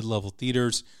mid-level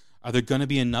theaters? Are there going to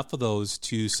be enough of those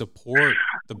to support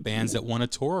the bands that want to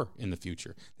tour in the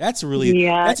future? That's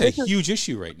a huge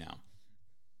issue right now.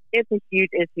 It's a huge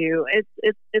issue.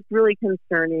 It's really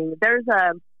concerning. There's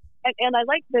and I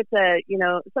like that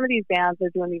some of these bands are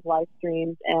doing these live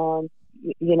streams and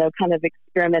kind of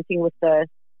experimenting with the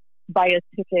buy a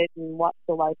ticket and watch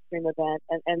the live stream event,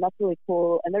 and that's really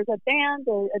cool. And there's a band,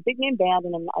 a big name band,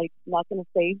 and I'm not going to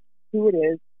say who it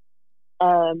is,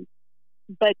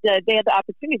 but they had the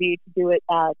opportunity to do it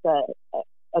at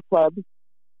a club,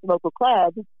 local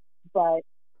club, but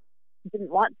didn't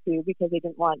want to because they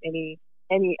didn't want any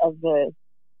of the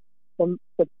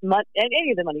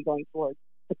money going towards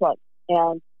the club.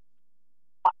 And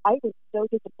I was so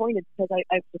disappointed because I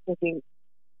was just thinking,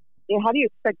 how do you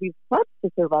expect these clubs to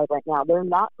survive right now? They're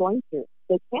not going to.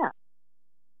 They can't.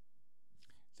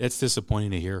 That's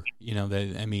disappointing to hear.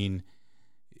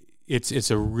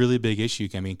 It's a really big issue.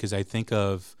 Because I think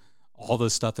of all the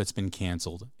stuff that's been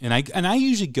canceled, and I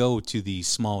usually go to the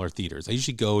smaller theaters. I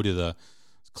usually go to the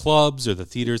clubs or the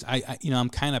theaters. I'm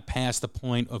kind of past the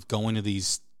point of going to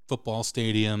these football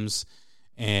stadiums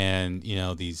and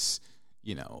these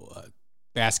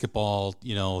basketball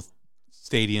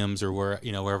stadiums, or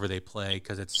wherever they play,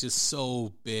 because it's just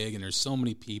so big and there's so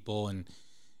many people, and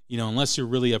unless you're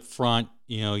really up front,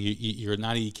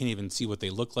 you can't even see what they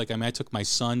look like. I mean, I took my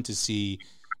son to see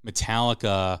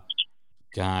Metallica,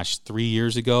 3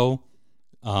 years ago,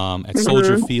 at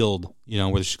Soldier Field,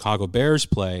 where the Chicago Bears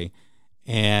play,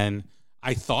 and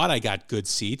I thought I got good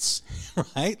seats,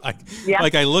 right?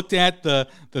 Like I looked at the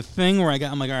thing where I'm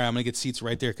like, all right, I'm gonna get seats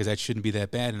right there because that shouldn't be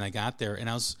that bad. And I got there, and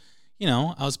I was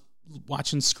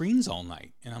watching screens all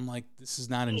night, and I'm like, this is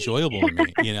not enjoyable to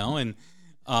me, And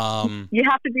you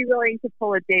have to be willing to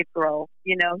pull a Dave Grohl.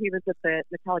 He was at the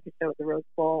Metallica show at the Rose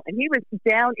Bowl, and he was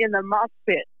down in the mosh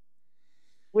pit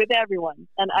with everyone,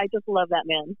 and I just love that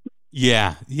man.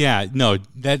 Yeah, no,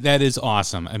 that is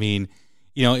awesome. I mean,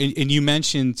 and you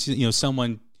mentioned,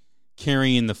 someone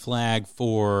carrying the flag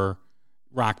for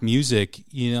rock music,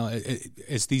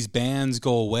 as these bands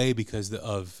go away because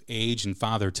of age and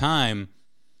father time,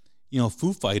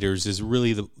 Foo Fighters is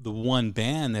really the one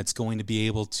band that's going to be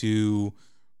able to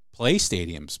play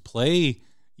stadiums, play,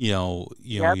 your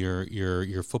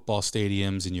football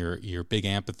stadiums and your big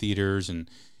amphitheaters and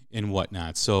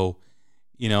whatnot. So,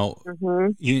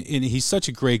 and he's such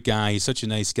a great guy. He's such a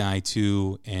nice guy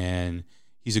too. And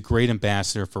he's a great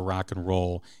ambassador for rock and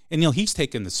roll. And, he's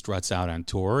taken the Struts out on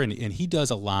tour, and he does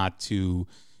a lot to,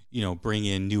 bring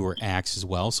in newer acts as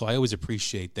well. So I always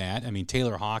appreciate that. I mean,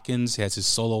 Taylor Hawkins has his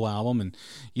solo album, and,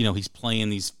 he's playing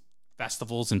these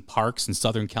festivals and parks in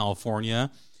Southern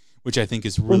California, which I think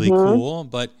is really cool.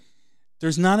 But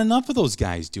there's not enough of those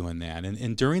guys doing that.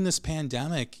 And during this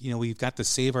pandemic, we've got the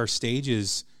Save Our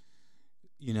Stages,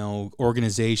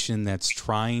 organization that's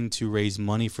trying to raise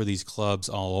money for these clubs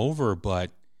all over.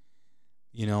 But,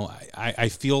 I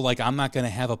feel like I'm not going to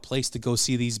have a place to go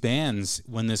see these bands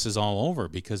when this is all over,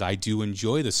 because I do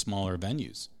enjoy the smaller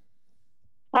venues.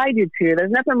 I do too.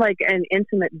 There's nothing like an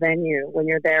intimate venue when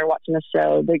you're there watching a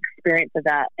show, the experience of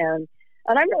that. And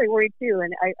I'm really worried too.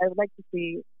 And I would like to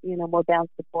see, more bands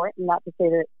support, and not to say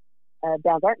that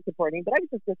bands aren't supporting, but I was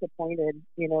just disappointed,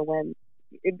 when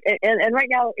and right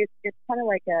now it's kind of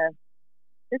like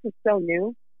this is so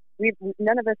new.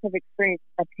 None of us have experienced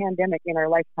a pandemic in our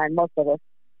lifetime. Most of us,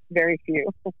 very few.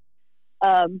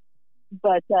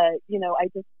 But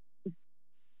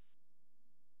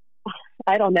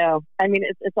I don't know. I mean,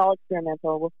 it's all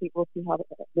experimental. We'll see how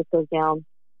this goes down.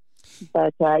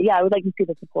 But I would like to see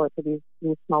the support for these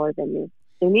smaller venues.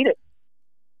 They need it.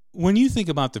 When you think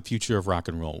about the future of rock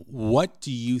and roll, what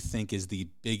do you think is the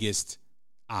biggest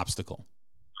obstacle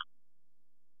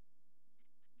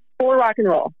for rock and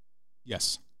roll?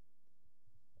 Yes.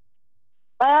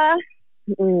 That's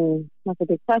a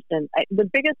good question. The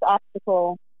biggest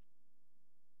obstacle,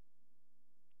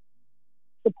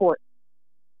 support.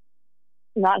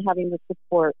 Not having the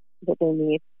support that they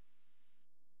need.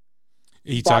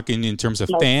 Are you talking in terms of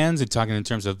fans? Are you talking in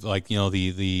terms of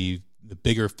the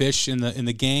bigger fish in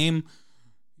the game?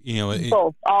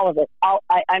 Both, all of it.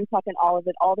 I'm talking all of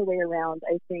it, all the way around.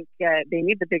 I think they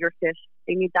need the bigger fish.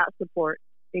 They need that support.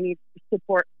 They need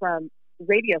support from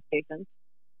radio stations.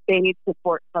 They need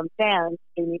support from fans.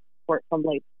 They need support from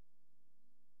labels.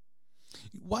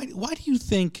 Why do you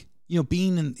think,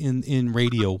 being in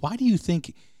radio, why do you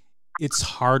think it's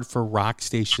hard for rock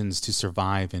stations to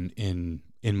survive in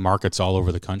markets all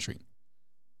over the country?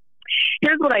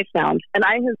 Here's what I found, and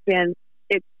I have been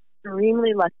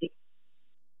extremely lucky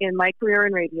in my career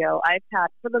in radio.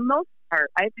 For the most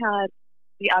part, I've had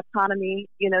the autonomy,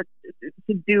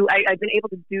 to do. I've been able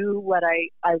to do what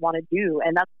I want to do,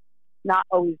 and that's not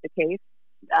always the case.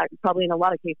 Probably in a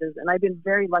lot of cases, and I've been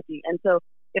very lucky. And so,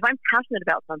 if I'm passionate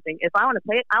about something, if I want to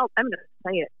play it, I'm going to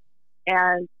play it,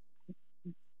 and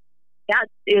that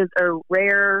is a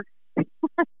rare.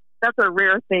 That's a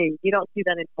rare thing. You don't see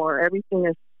that anymore. Everything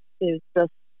is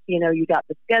just, you got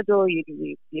the schedule.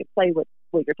 You play what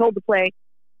you're told to play.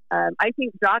 I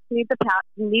think jocks need to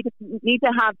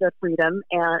have the freedom,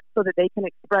 and so that they can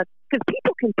express, because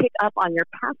people can pick up on your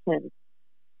passion.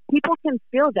 People can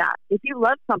feel that. If you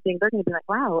love something, they're going to be like,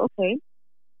 "Wow, okay,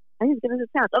 I need to give it a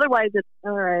chance." Otherwise, it's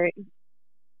all right.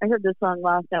 I heard this song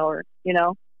last hour.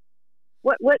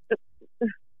 What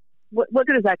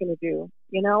good is that going to do?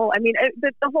 I mean,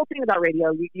 the whole thing about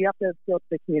radio, you have to appeal to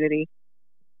the community.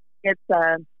 It's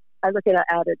I look at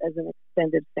it as an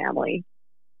extended family.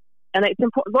 And it's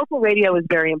important. Local radio is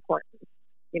very important,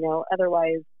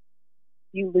 otherwise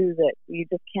you lose it. You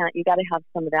just can't, you got to have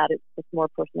some of that. It's just more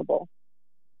personable.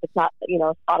 It's not,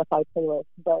 a Spotify playlist,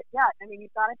 but yeah, I mean,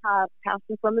 you've got to have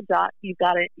passion from the jock. You've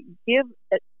got to give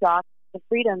a jock the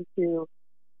freedom to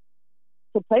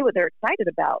play what they're excited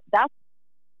about. That's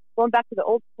going back to the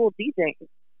old school DJing.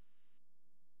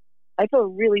 I feel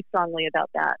really strongly about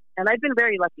that. And I've been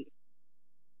very lucky.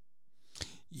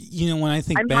 When I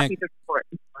think I'm back, happy to support.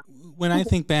 When I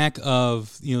think back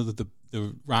of the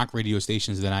rock radio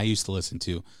stations that I used to listen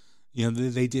to,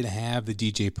 they did have the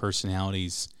DJ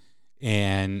personalities,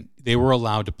 and they were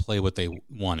allowed to play what they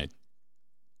wanted,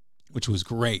 which was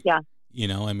great. Yeah.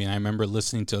 I mean, I remember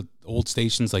listening to old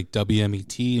stations like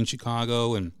WMET in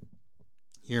Chicago and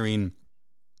hearing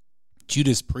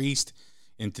Judas Priest,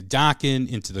 into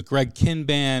Dokken, into the Greg Kihn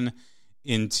Band,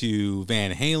 into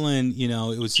Van Halen.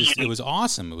 It was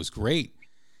awesome. It was great.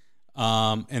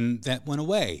 And that went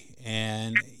away.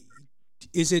 And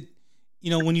is it,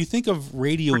 when you think of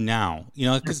radio now,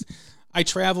 because I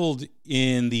traveled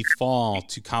in the fall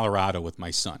to Colorado with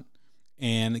my son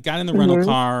and got in the rental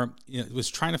car, was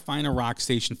trying to find a rock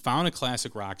station, found a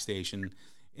classic rock station.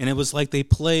 And it was like they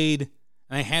played,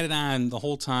 and I had it on the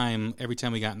whole time, every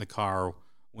time we got in the car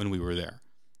when we were there.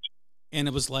 And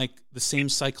it was like the same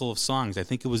cycle of songs. I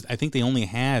think they only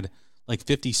had like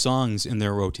 50 songs in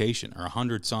their rotation, or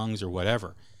 100 songs, or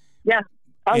whatever. Yeah.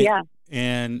 Oh, yeah.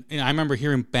 And I remember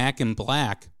hearing Back in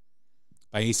Black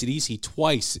by AC/DC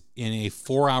twice in a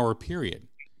 4-hour period.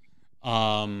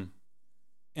 And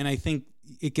I think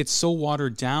it gets so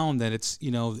watered down that it's,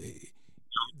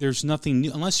 there's nothing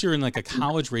new, unless you're in like a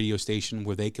college radio station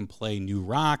where they can play new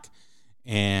rock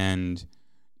and,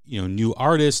 new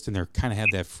artists, and they're kind of have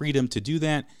that freedom to do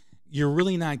that. You're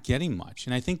really not getting much.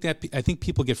 And I think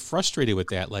people get frustrated with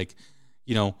that. Like,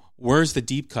 where's the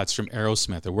deep cuts from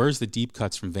Aerosmith, or where's the deep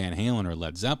cuts from Van Halen or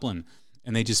Led Zeppelin?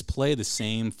 And they just play the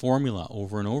same formula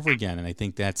over and over again. And I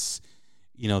think that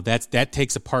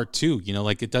takes a part too.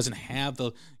 Like it doesn't have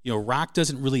the, rock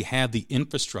doesn't really have the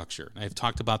infrastructure. And I've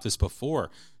talked about this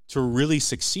before, to really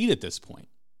succeed at this point.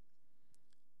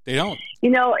 They don't.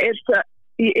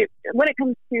 When it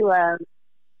comes to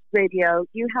radio,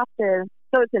 you have to.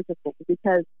 So it's interesting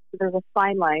because there's a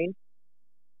fine line.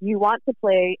 You want to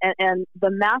play, and the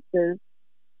masses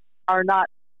are not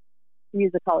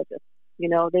musicologists.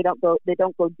 They don't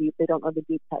go deep. They don't know the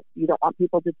deep cuts. You don't want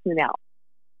people to tune out.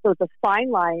 So it's a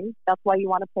fine line. That's why you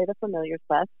want to play the familiar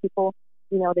stuff. People,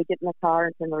 they get in the car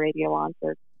and turn the radio on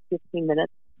for 15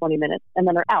 minutes, 20 minutes, and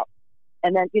then they're out.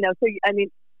 And then, you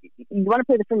want to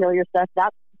play the familiar stuff.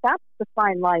 That's the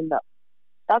fine line, though.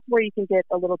 That's where you can get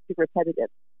a little too repetitive.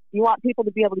 You want people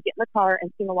to be able to get in the car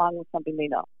and sing along with something they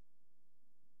know.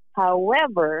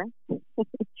 However,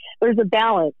 there's a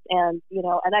balance, and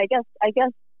and I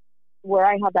guess where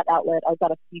I have that outlet, I've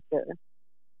got a feature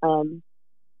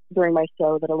during my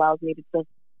show that allows me to just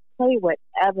play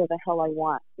whatever the hell I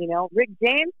want. Rick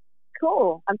James,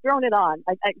 cool. I'm throwing it on.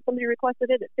 Somebody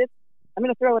requested it. It fits. I'm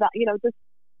going to throw it on. Just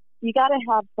you got to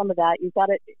have some of that. You've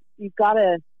got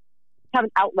to have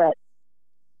an outlet,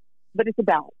 but it's a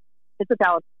balance. It's a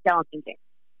balancing game.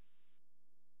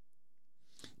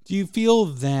 Do you feel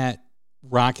that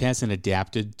rock hasn't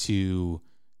adapted to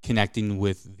connecting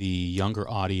with the younger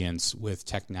audience with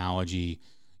technology.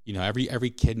 You know, every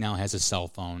kid now has a cell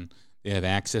phone. They have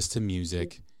access to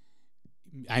music.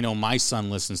 I know my son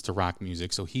listens to rock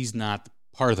music, so he's not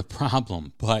part of the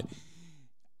problem. But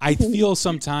I feel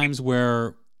sometimes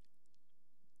where,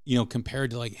 you know,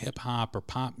 compared to like hip hop or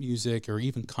pop music or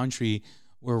even country,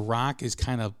 where rock is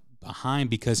kind of behind,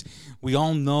 because we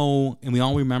all know and we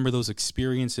all remember those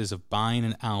experiences of buying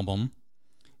an album,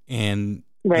 and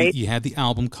you had the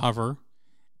album cover,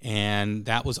 and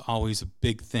that was always a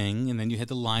big thing. And then you had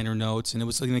the liner notes, and it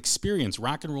was like an experience.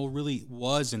 Rock and roll really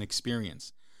was an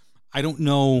experience. I don't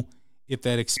know if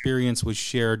that experience was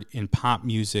shared in pop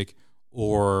music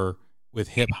or with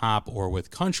hip hop or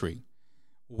with country,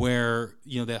 where,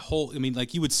 you know, that whole, I mean,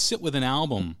 like you would sit with an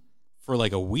album for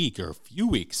like a week or a few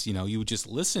weeks, you know, you would just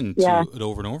listen to it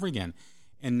over and over again.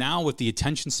 And now with the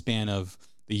attention span of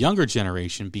the younger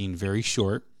generation being very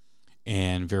short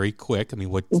and very quick, I mean,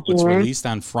 what's released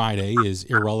on Friday is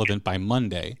irrelevant by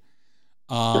Monday.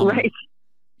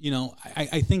 You know,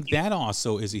 I think that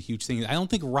also is a huge thing. I don't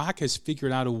think rock has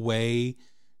figured out a way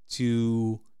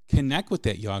to connect with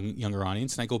that younger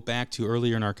audience. And I go back to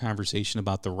earlier in our conversation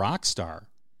about the rock star.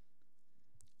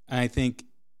 And I think,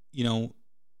 you know,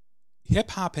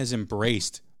 hip hop has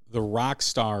embraced the rock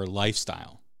star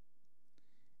lifestyle.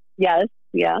 Yes.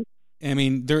 Yeah. I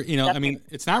mean, they're, you know, Definitely. I mean,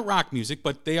 it's not rock music,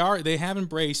 but they have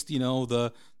embraced, you know,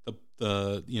 the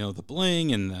you know, the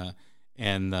bling and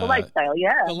the lifestyle.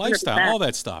 Yeah. the lifestyle, 100%. all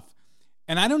that stuff.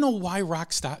 And I don't know why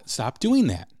rock stopped doing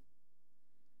that.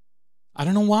 I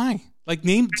don't know why. Like,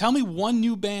 tell me one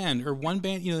new band or one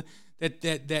band, you know,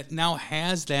 that now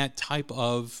has that type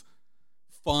of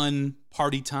fun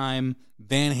party time,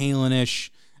 Van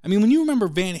Halen-ish. I mean, when you remember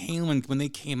Van Halen when they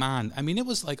came on, I mean, it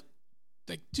was like,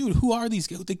 dude, who are these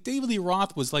guys? Like, David Lee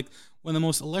Roth was like one of the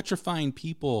most electrifying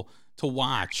people to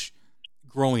watch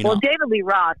growing up. Well, David Lee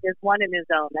Roth is one in his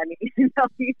own. I mean, you know,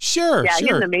 he's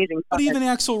an amazing. But even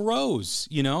Axl Rose,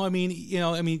 you know, I mean,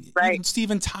 right. even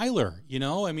Steven Tyler, you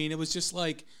know, I mean, it was just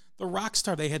like the rock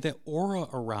star. They had that aura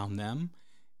around them.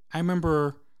 I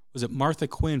remember, was it Martha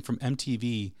Quinn from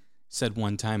MTV said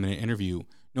one time in an interview,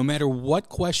 no matter what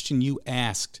question you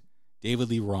asked David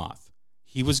Lee Roth,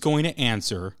 he was going to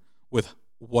answer with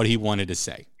what he wanted to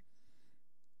say.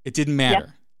 It didn't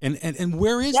matter. Yep. And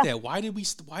where is that? Why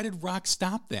did rock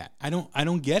stop that? I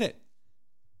don't get it.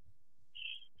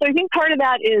 So I think part of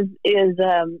that is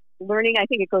learning. I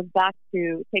think it goes back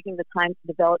to taking the time to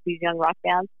develop these young rock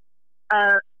bands.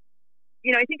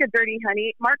 You know, I think of Dirty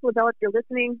Honey. Mark Lavelle, if you're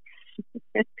listening,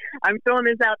 I'm throwing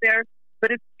this out there,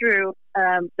 but it's true.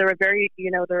 They're a very,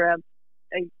 you know, they're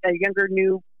a younger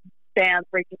new band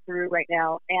breaking through right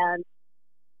now, and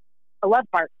I love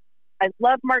Mark. I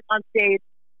love Mark on stage.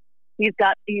 He's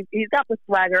got the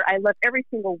swagger. I love every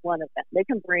single one of them. They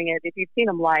can bring it. If you've seen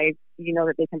them live, you know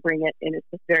that they can bring it, and it's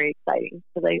just very exciting.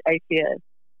 So I see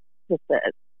just a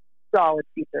solid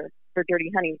future for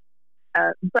Dirty Honey.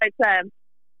 But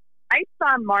I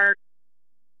saw Mark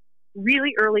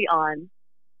really early on,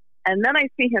 and then I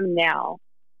see him now,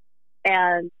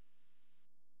 and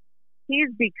he's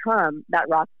become that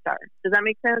rock star. Does that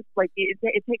make sense? Like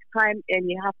it takes time, and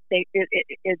you have to say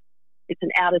it's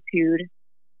an attitude.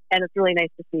 And it's really nice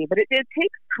to see, but it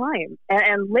takes time.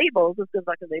 And labels, as good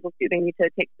luck as labels do, they need to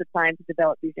take the time to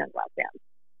develop these young rock bands.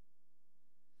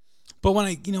 But when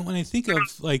I think of,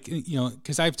 like, you know,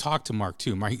 because I've talked to Mark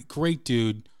too. Mark, great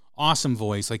dude, awesome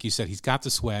voice, like you said, he's got the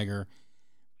swagger.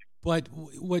 But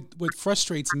what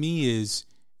frustrates me is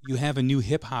you have a new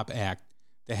hip hop act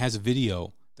that has a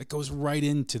video that goes right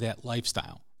into that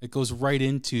lifestyle. It goes right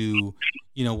into,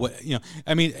 you know, what, you know,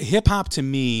 I mean, hip hop to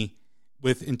me,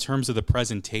 in terms of the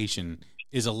presentation,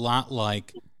 is a lot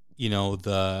like, you know,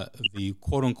 the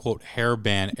quote unquote hair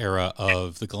band era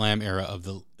of the glam era of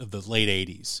the late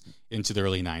 80s into the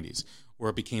early 90s,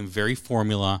 where it became very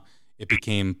formula. It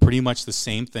became pretty much the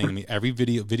same thing. I mean, every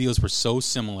videos were so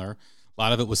similar. A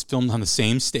lot of it was filmed on the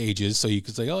same stages, so you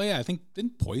could say, oh yeah, I think,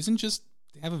 didn't Poison just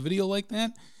have a video like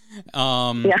that?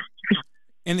 Yeah.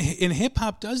 And hip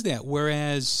hop does that,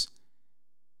 whereas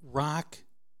rock,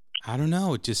 I don't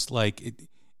know. It just like,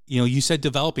 you know, you said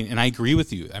developing, and I agree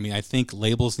with you. I mean, I think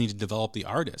labels need to develop the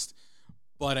artist,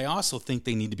 but I also think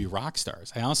they need to be rock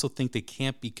stars. I also think they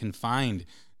can't be confined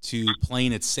to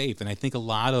playing it safe. And I think a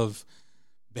lot of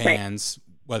bands,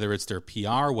 whether it's their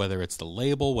PR, whether it's the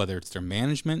label, whether it's their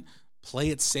management, play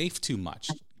it safe too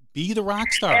much. Be the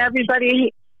rock star.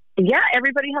 Everybody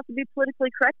has to be politically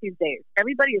correct these days.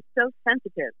 Everybody is so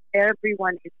sensitive.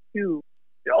 Everyone is too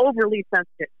overly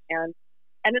sensitive, and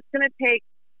it's going to take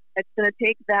It's going to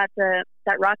take that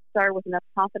rock star with enough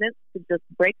confidence to just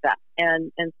break that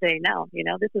and say, no,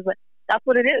 that's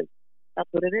what it is. That's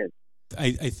what it is.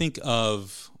 I think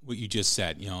of what you just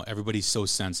said. Everybody's so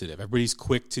sensitive. Everybody's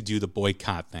quick to do the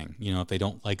boycott thing. If they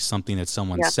don't like something that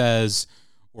someone says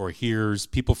or hears,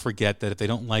 people forget that if they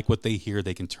don't like what they hear,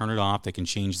 they can turn it off. They can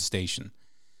change the station.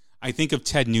 I think of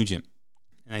Ted Nugent,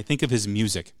 and I think of his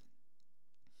music.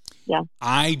 Yeah.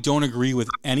 I don't agree with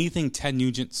anything Ted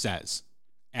Nugent says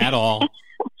at all,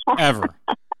 ever.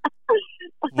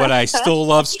 But I still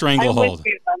love Stranglehold.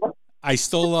 I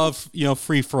still love,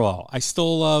 Free for All. I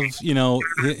still love,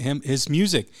 his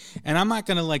music. And I'm not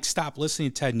going to stop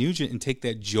listening to Ted Nugent and take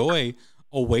that joy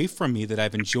away from me that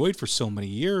I've enjoyed for so many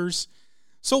years.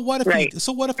 So what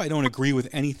if I don't agree with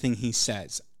anything he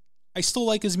says? I still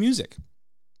like his music.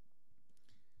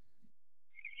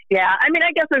 Yeah, I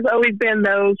guess there's always been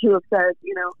those who have said,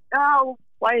 oh,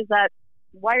 why is that?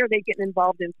 Why are they getting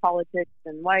involved in politics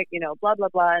and why, blah, blah,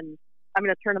 blah. And I'm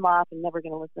going to turn them off and never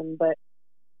going to listen. But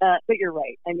you're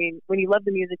right. When you love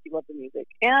the music, you love the music.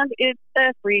 And it's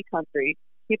a free country.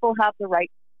 People have the right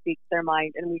to speak their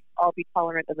mind, and we should all be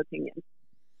tolerant of opinions,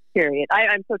 period.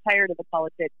 I'm so tired of the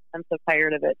politics. I'm so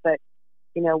tired of it. But,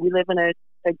 we live in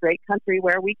a great country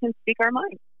where we can speak our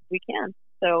mind. We can.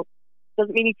 So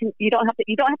doesn't mean you don't have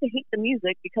to hate the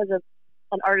music because of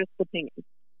an artist's opinion.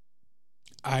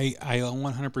 I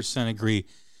 100% agree.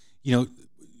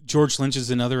 George Lynch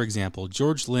is another example.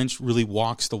 George Lynch really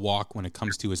walks the walk when it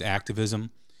comes to his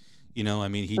activism. He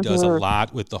does a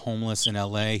lot with the homeless in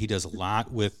LA. He does a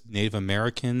lot with Native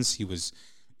Americans. He was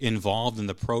involved in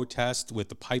the protest with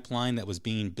the pipeline that was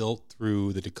being built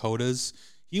through the Dakotas.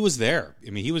 He was there.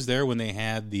 He was there when they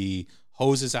had the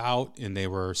hoses out and they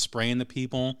were spraying the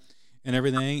people and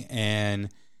everything. And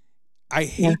I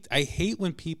hate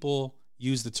when people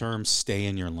use the term "stay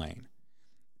in your lane."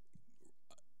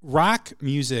 Rock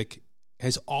music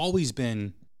has always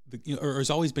been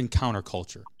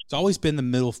counterculture. It's always been the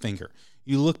middle finger.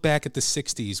 You look back at the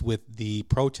 60s with the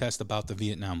protest about the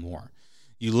Vietnam War.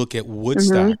 You look at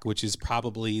Woodstock, which is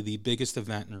probably the biggest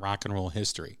event in rock and roll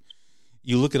history.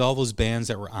 You look at all those bands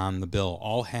that were on the bill,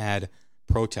 all had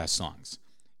protest songs.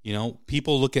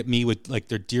 People look at me with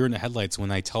their deer in the headlights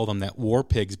when I tell them that War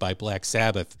Pigs by Black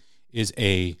Sabbath is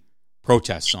a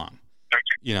protest song.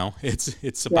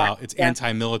 It's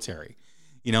anti-military,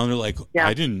 and they're like,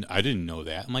 I didn't know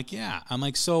that. I'm like, yeah. I'm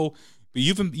like, so, but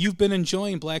you've been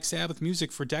enjoying Black Sabbath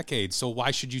music for decades. So why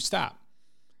should you stop?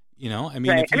 Right.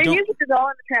 Music is all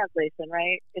in the translation,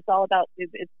 right? It's all about,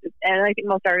 and I think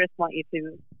most artists want you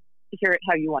to hear it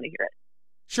how you want to hear it.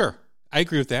 Sure. I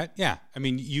agree with that. Yeah.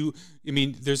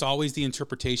 There's always the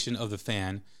interpretation of the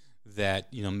fan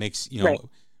that, makes, right.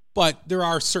 But there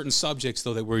are certain subjects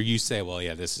though where you say, well,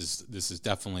 yeah, this is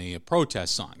definitely a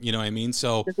protest song. You know what I mean?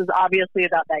 So this is obviously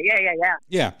about that. Yeah.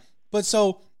 Yeah. But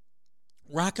so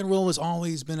rock and roll has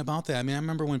always been about that. I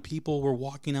remember when people were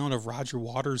walking out of Roger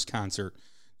Waters' concert,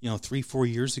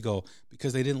 3-4 years ago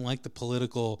because they didn't like the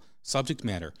political subject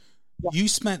matter. Yeah. You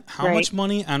spent how much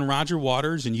money on Roger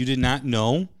Waters and you did not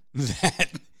know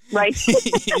that? Right.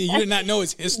 You did not know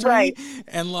his history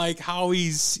and how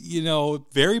he's,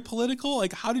 very political.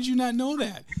 How did you not know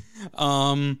that?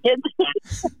 It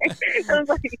was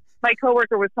like my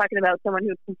coworker was talking about someone who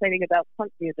was complaining about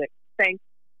punk music, saying,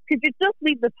 "Could you just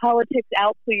leave the politics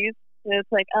out, please?" And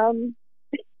it's like,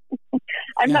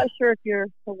 I'm not sure if you're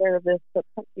aware of this, but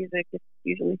punk music is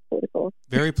usually political.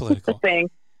 Very political. Thing.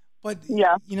 But,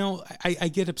 I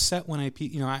get upset when I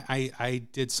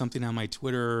did something on my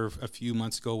Twitter a few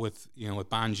months ago with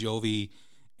Bon Jovi,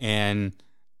 and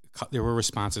there were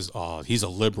responses, oh, he's a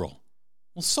liberal.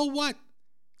 Well, so what?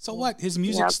 So what? His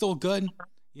music's still good.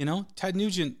 Ted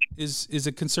Nugent is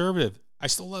a conservative. I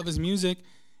still love his music.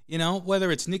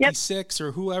 Whether it's Nikki Sixx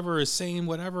or whoever is saying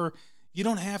whatever, you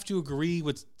don't have to agree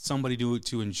with somebody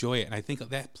to enjoy it. And I think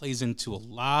that plays into a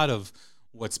lot of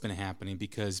what's been happening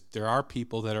because there are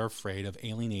people that are afraid of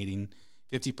alienating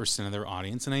 50% of their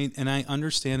audience. And I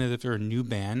understand that if they're a new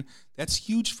band, that's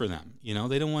huge for them.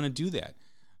 They don't want to do that.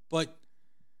 But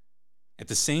at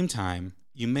the same time,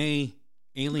 you may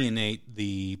alienate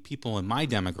the people in my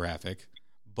demographic,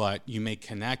 but you may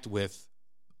connect with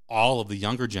all of the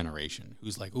younger generation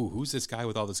who's like, ooh, who's this guy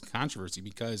with all this controversy?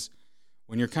 Because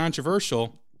when you're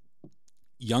controversial,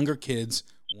 younger kids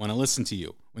want to listen to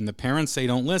you. When the parents say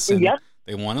don't listen,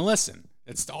 they want to listen.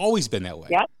 It's always been that way.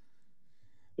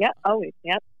 Yep, always,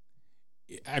 yep.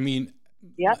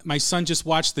 My son just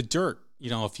watched The Dirt,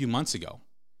 a few months ago.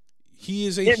 He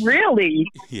is really?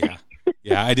 Yeah.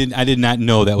 Yeah, I did not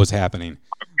know that was happening.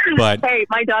 But hey,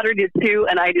 my daughter did too,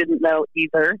 and I didn't know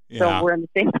either. So we're in the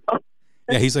same boat.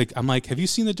 Yeah, he's like, I'm like, have you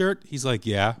seen The Dirt? He's like,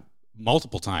 yeah,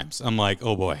 multiple times. I'm like,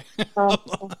 oh boy.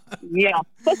 Yeah,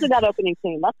 especially that opening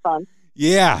scene. That's fun.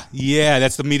 Yeah,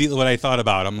 that's immediately what I thought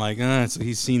about. I'm like, so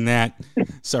he's seen that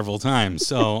several times.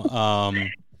 So,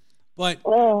 but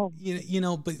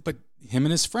but him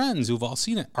and his friends who've all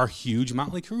seen it are huge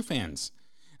Motley Crue fans.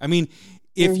 I mean,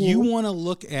 if you want to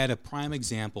look at a prime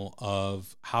example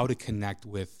of how to connect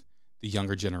with the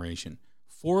younger generation,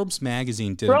 Forbes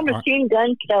magazine did throw Machine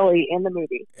Gun Kelly in the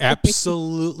movie.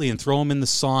 Absolutely, and throw him in the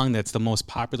song that's the most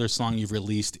popular song you've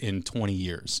released in 20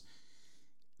 years.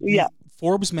 Yeah.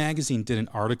 Forbes magazine did an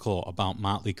article about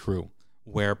Motley Crue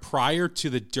where prior to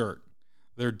The Dirt,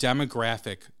 their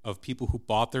demographic of people who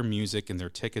bought their music and their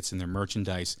tickets and their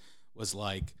merchandise was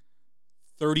like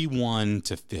 31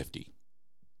 to 50.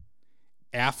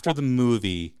 After the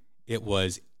movie, it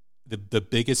was the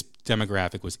biggest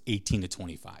demographic was 18 to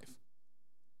 25.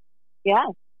 Yeah.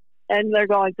 And they're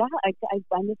going, God, I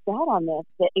missed out on this.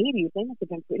 The 80s, they must have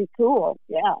been pretty cool.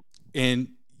 Yeah. And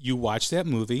you watch that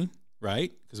movie,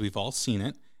 right? Because we've all seen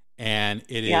it. And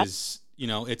it is,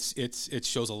 it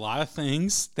shows a lot of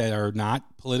things that are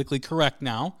not politically correct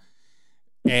now.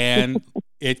 And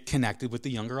it connected with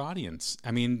the younger audience.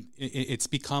 I mean, it's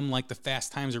become like the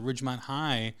Fast Times at Ridgemont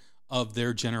High of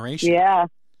their generation. Yeah.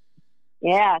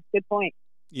 Yeah. Good point.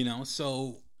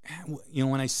 So,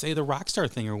 when I say the rock star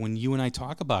thing or when you and I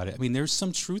talk about it, I mean, there's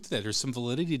some truth to that. There's some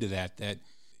validity to that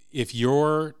if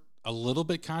you're a little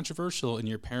bit controversial and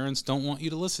your parents don't want you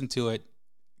to listen to it,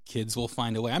 kids will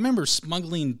find a way. I remember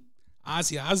smuggling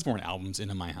Ozzy Osbourne albums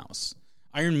into my house,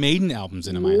 Iron Maiden albums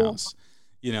into my house,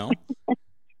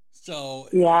 So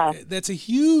that's a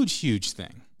huge, huge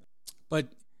thing. But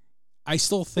I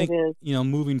still think,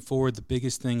 moving forward, the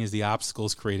biggest thing is the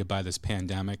obstacles created by this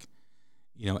pandemic.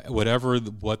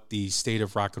 What the state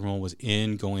of rock and roll was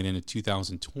in going into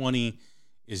 2020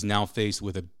 is now faced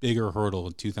with a bigger hurdle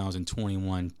in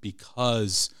 2021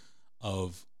 because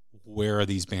of where are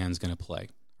these bands going to play?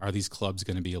 Are these clubs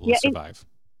going to be able to survive?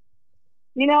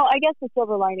 I guess the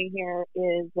silver lining here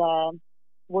is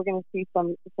we're going to see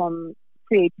some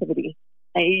creativity.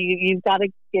 You've got to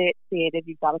get creative.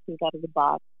 You've got to think out of the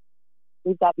box.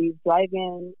 We've got these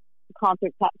drive-in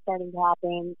concerts starting to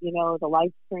happen, the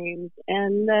live streams,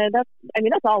 and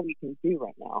that's all we can do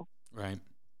right now. Right.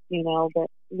 But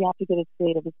we have to get as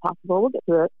creative as possible. We'll get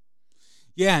through it.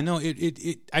 Yeah, no,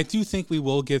 I do think we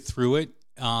will get through it.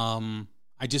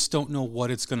 I just don't know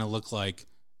what it's going to look like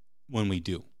when we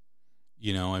do.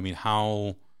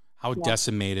 How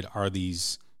decimated are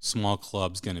these small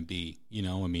clubs going to be?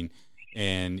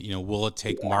 Will it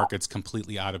take markets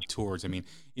completely out of tours?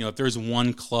 If there's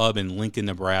one club in Lincoln,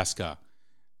 Nebraska,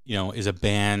 is a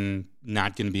band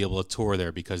not going to be able to tour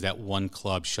there because that one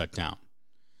club shut down?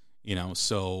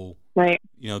 So right.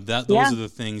 Those are the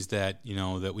things that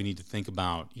that we need to think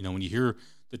about. When you hear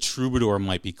the Troubadour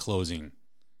might be closing,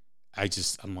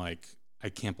 I'm like, I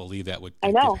can't believe that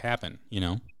could happen.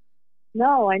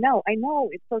 No, I know.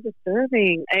 It's so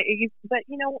disturbing.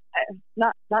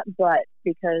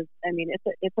 Because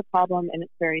it's a problem and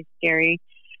it's very scary.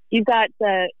 You've got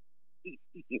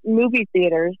movie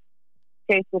theaters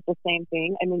faced with the same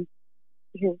thing.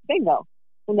 Here's the thing though.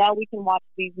 So now we can watch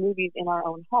these movies in our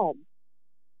own home.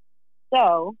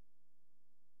 So,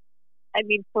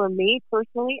 for me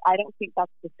personally, I don't think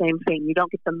that's the same thing. You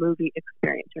don't get the movie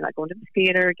experience. You're not going to the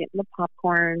theater, getting the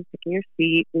popcorn, picking your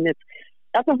seat, and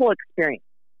that's a whole experience.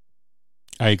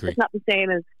 I agree. It's not the same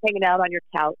as hanging out on your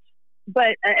couch,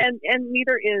 but and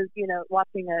neither is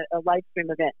watching a live stream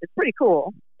event. It's pretty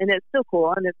cool, and it's still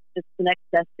cool, and it's the next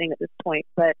best thing at this point.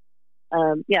 But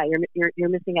you're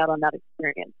missing out on that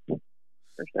experience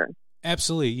for sure.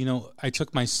 Absolutely. I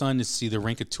took my son to see the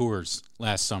Rink of Tours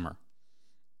last summer,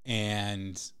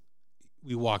 and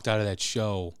we walked out of that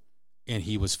show, and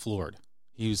he was floored.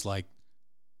 He was like,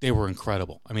 they were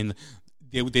incredible.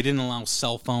 They didn't allow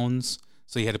cell phones,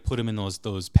 so you had to put them in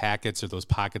those packets or those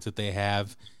pockets that they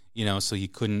have, so you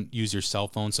couldn't use your cell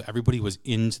phone. So everybody was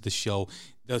into the show.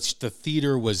 The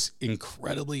theater was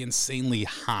incredibly, insanely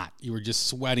hot. You were just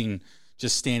sweating,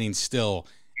 just standing still.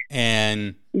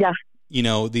 And,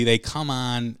 they come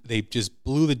on, they just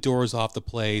blew the doors off the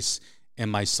place, and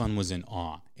my son was in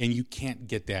awe. And you can't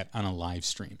get that on a live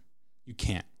stream. You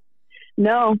can't.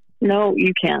 No,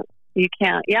 you can't. You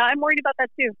can't. Yeah, I'm worried about that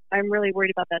too. I'm really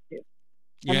worried about that too.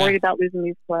 I'm worried about losing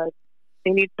these clubs.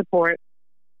 They need support.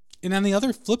 And on the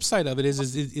other flip side of it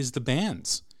is the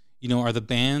bands. Are the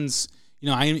bands?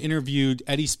 I interviewed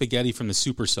Eddie Spaghetti from the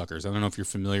Super Suckers. I don't know if you're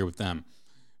familiar with them,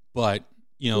 but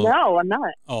no, I'm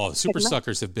not. Oh, the Super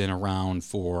Suckers have been around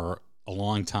for a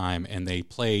long time, and they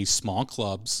play small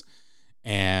clubs.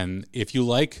 And if you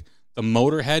like the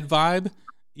Motorhead vibe,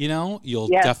 you'll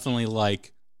definitely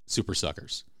like Super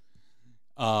Suckers.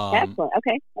 Excellent.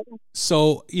 Okay.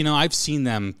 So, I've seen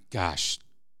them,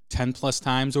 10 plus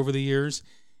times over the years.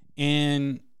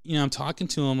 And, I'm talking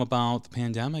to him about the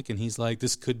pandemic, and he's like,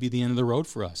 this could be the end of the road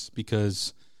for us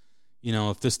because,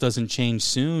 if this doesn't change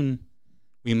soon,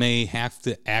 we may have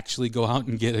to actually go out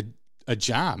and get a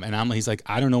job. And he's like,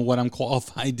 I don't know what I'm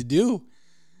qualified to do.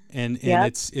 And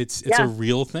it's a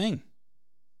real thing.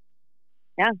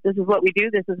 Yeah, this is what we do.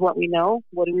 This is what we know.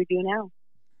 What do we do now?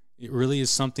 It really is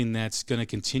something that's going to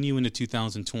continue into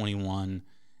 2021.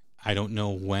 I don't know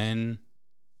when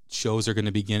shows are going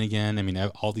to begin again. I mean,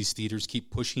 all these theaters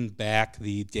keep pushing back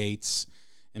the dates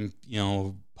and,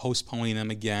 postponing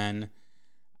them again.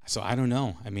 So I don't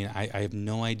know. I mean, I have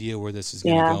no idea where this is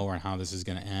going to go or how this is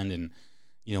going to end and,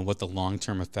 what the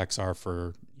long-term effects are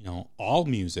for, all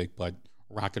music, but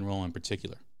rock and roll in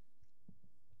particular.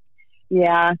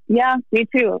 Yeah, me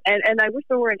too. And I wish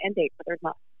there were an end date, but there's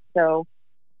not. So,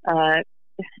 I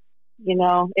don't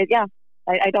know.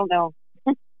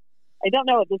 I don't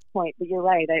know at this point, but you're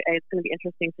right. It's going to be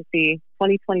interesting to see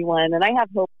 2021. And I have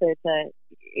hope that,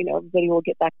 everybody will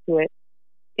get back to it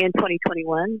in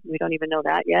 2021. We don't even know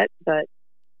that yet, but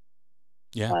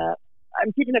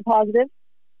I'm keeping it positive.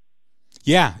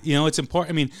 Yeah, it's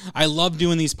important. I mean, I love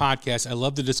doing these podcasts. I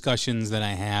love the discussions that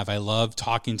I have. I love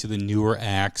talking to the newer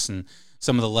acts and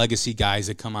some of the legacy guys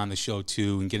that come on the show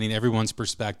too, and getting everyone's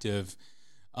perspective.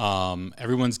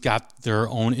 Everyone's got their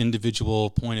own individual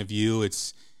point of view.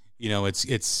 It's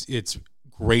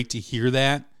great to hear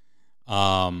that.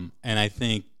 And I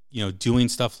think, doing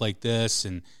stuff like this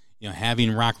and,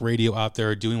 having rock radio out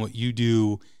there, doing what you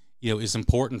do, is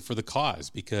important for the cause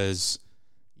because,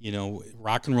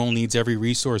 rock and roll needs every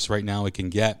resource right now it can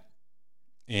get.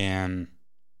 And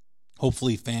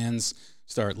hopefully fans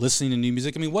start listening to new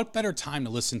music. I mean, what better time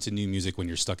to listen to new music when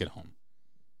you're stuck at home?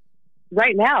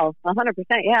 Right now, 100%.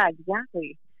 Yeah,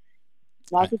 exactly.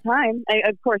 Lots of time.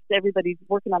 Of course, everybody's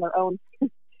working on their own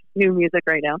new music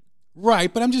right now.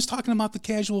 Right, but I'm just talking about the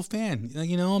casual fan. I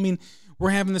mean,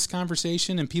 we're having this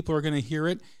conversation and people are going to hear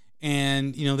it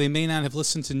and, they may not have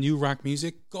listened to new rock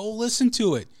music. Go listen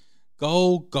to it.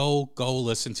 Go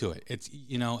listen to it. It's,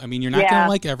 I mean, you're not going to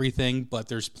like everything, but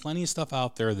there's plenty of stuff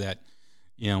out there that,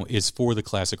 is for the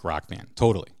classic rock fan.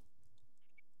 Totally.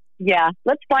 Yeah.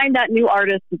 Let's find that new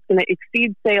artist that's going to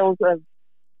exceed sales of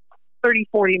 30,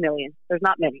 40 million. There's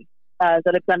not many that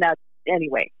have done that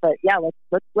anyway. But yeah,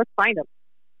 let's find them.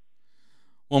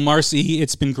 Well, Marci,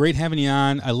 it's been great having you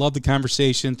on. I love the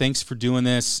conversation. Thanks for doing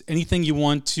this. Anything you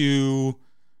want to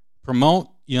promote?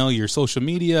 Your social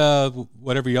media,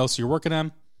 whatever else you're working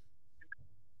on.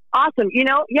 Awesome.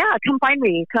 Come find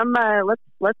me. Come.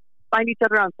 Let's find each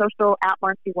other on social at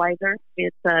Marci Weiser.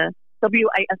 It's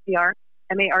WISER,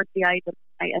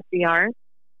 MARCIWISER.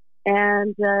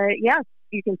 And yes,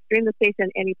 you can stream the station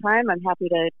anytime. I'm happy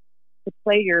to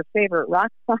play your favorite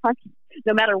rock song,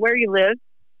 no matter where you live.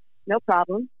 No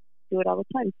problem. Do it all the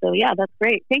time. So yeah, that's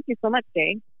great. Thank you so much,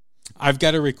 Jay. I've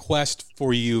got a request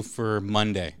for you for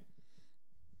Monday.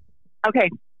 Okay.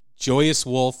 Joyous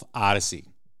Wolf, Odyssey.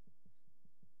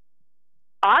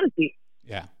 Odyssey?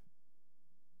 Yeah.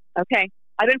 Okay.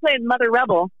 I've been playing Mother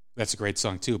Rebel. That's a great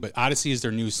song, too. But Odyssey is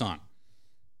their new song.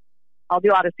 I'll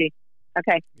do Odyssey.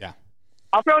 Okay. Yeah.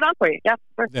 I'll throw it on for you. Yeah.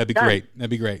 Sure. That'd be great.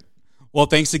 That'd be great. Well,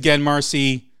 thanks again,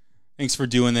 Marci. Thanks for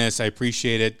doing this. I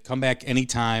appreciate it. Come back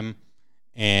anytime,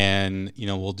 and,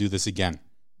 we'll do this again.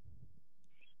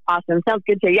 Awesome. Sounds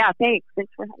good, Jay. Yeah, thanks.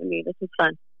 Thanks for having me. This was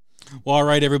fun. Well, all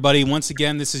right, everybody. Once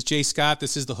again, this is Jay Scott.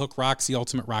 This is the Hook Rocks, the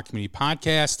Ultimate Rock Community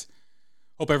Podcast.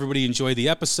 Hope everybody enjoyed the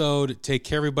episode. Take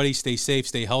care, everybody. Stay safe,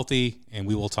 stay healthy, and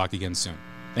we will talk again soon.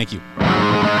 Thank you.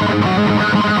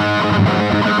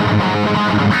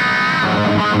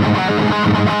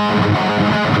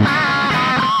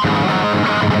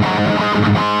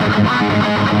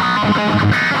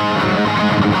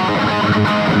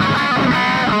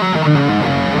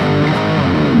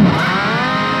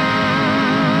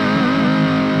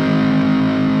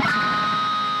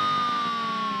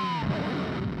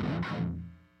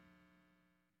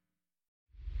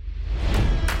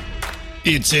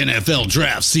 It's NFL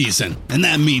draft season, and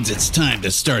that means it's time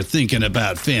to start thinking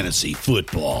about fantasy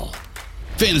football.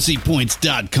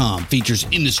 FantasyPoints.com features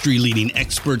industry-leading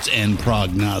experts and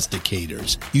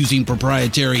prognosticators using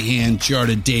proprietary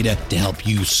hand-charted data to help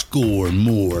you score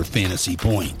more fantasy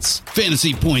points.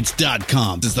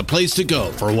 FantasyPoints.com is the place to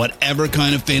go for whatever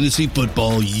kind of fantasy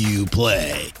football you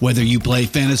play. Whether you play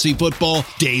fantasy football,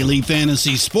 daily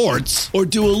fantasy sports, or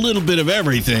do a little bit of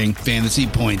everything, Fantasy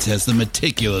Points has the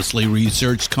meticulously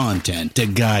researched content to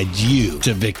guide you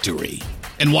to victory.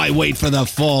 And why wait for the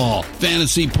fall?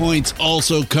 Fantasy Points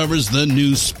also covers the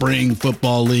new spring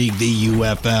football league, the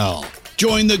UFL.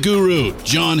 Join the guru,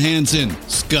 John Hansen,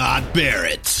 Scott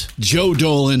Barrett, Joe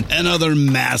Dolan, and other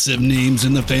massive names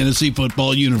in the fantasy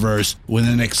football universe with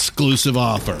an exclusive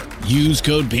offer. Use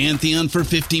code Pantheon for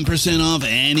 15% off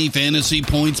any Fantasy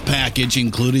Points package,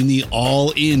 including the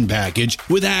all-in package,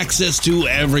 with access to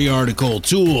every article,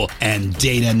 tool, and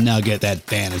data nugget that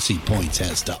Fantasy Points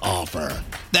has to offer.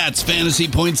 That's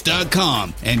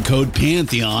fantasypoints.com and code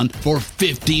Pantheon for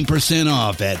 15%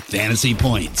 off at Fantasy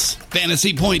Points.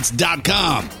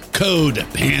 Fantasypoints.com, code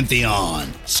Pantheon.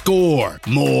 Score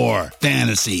more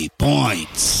fantasy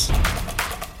points.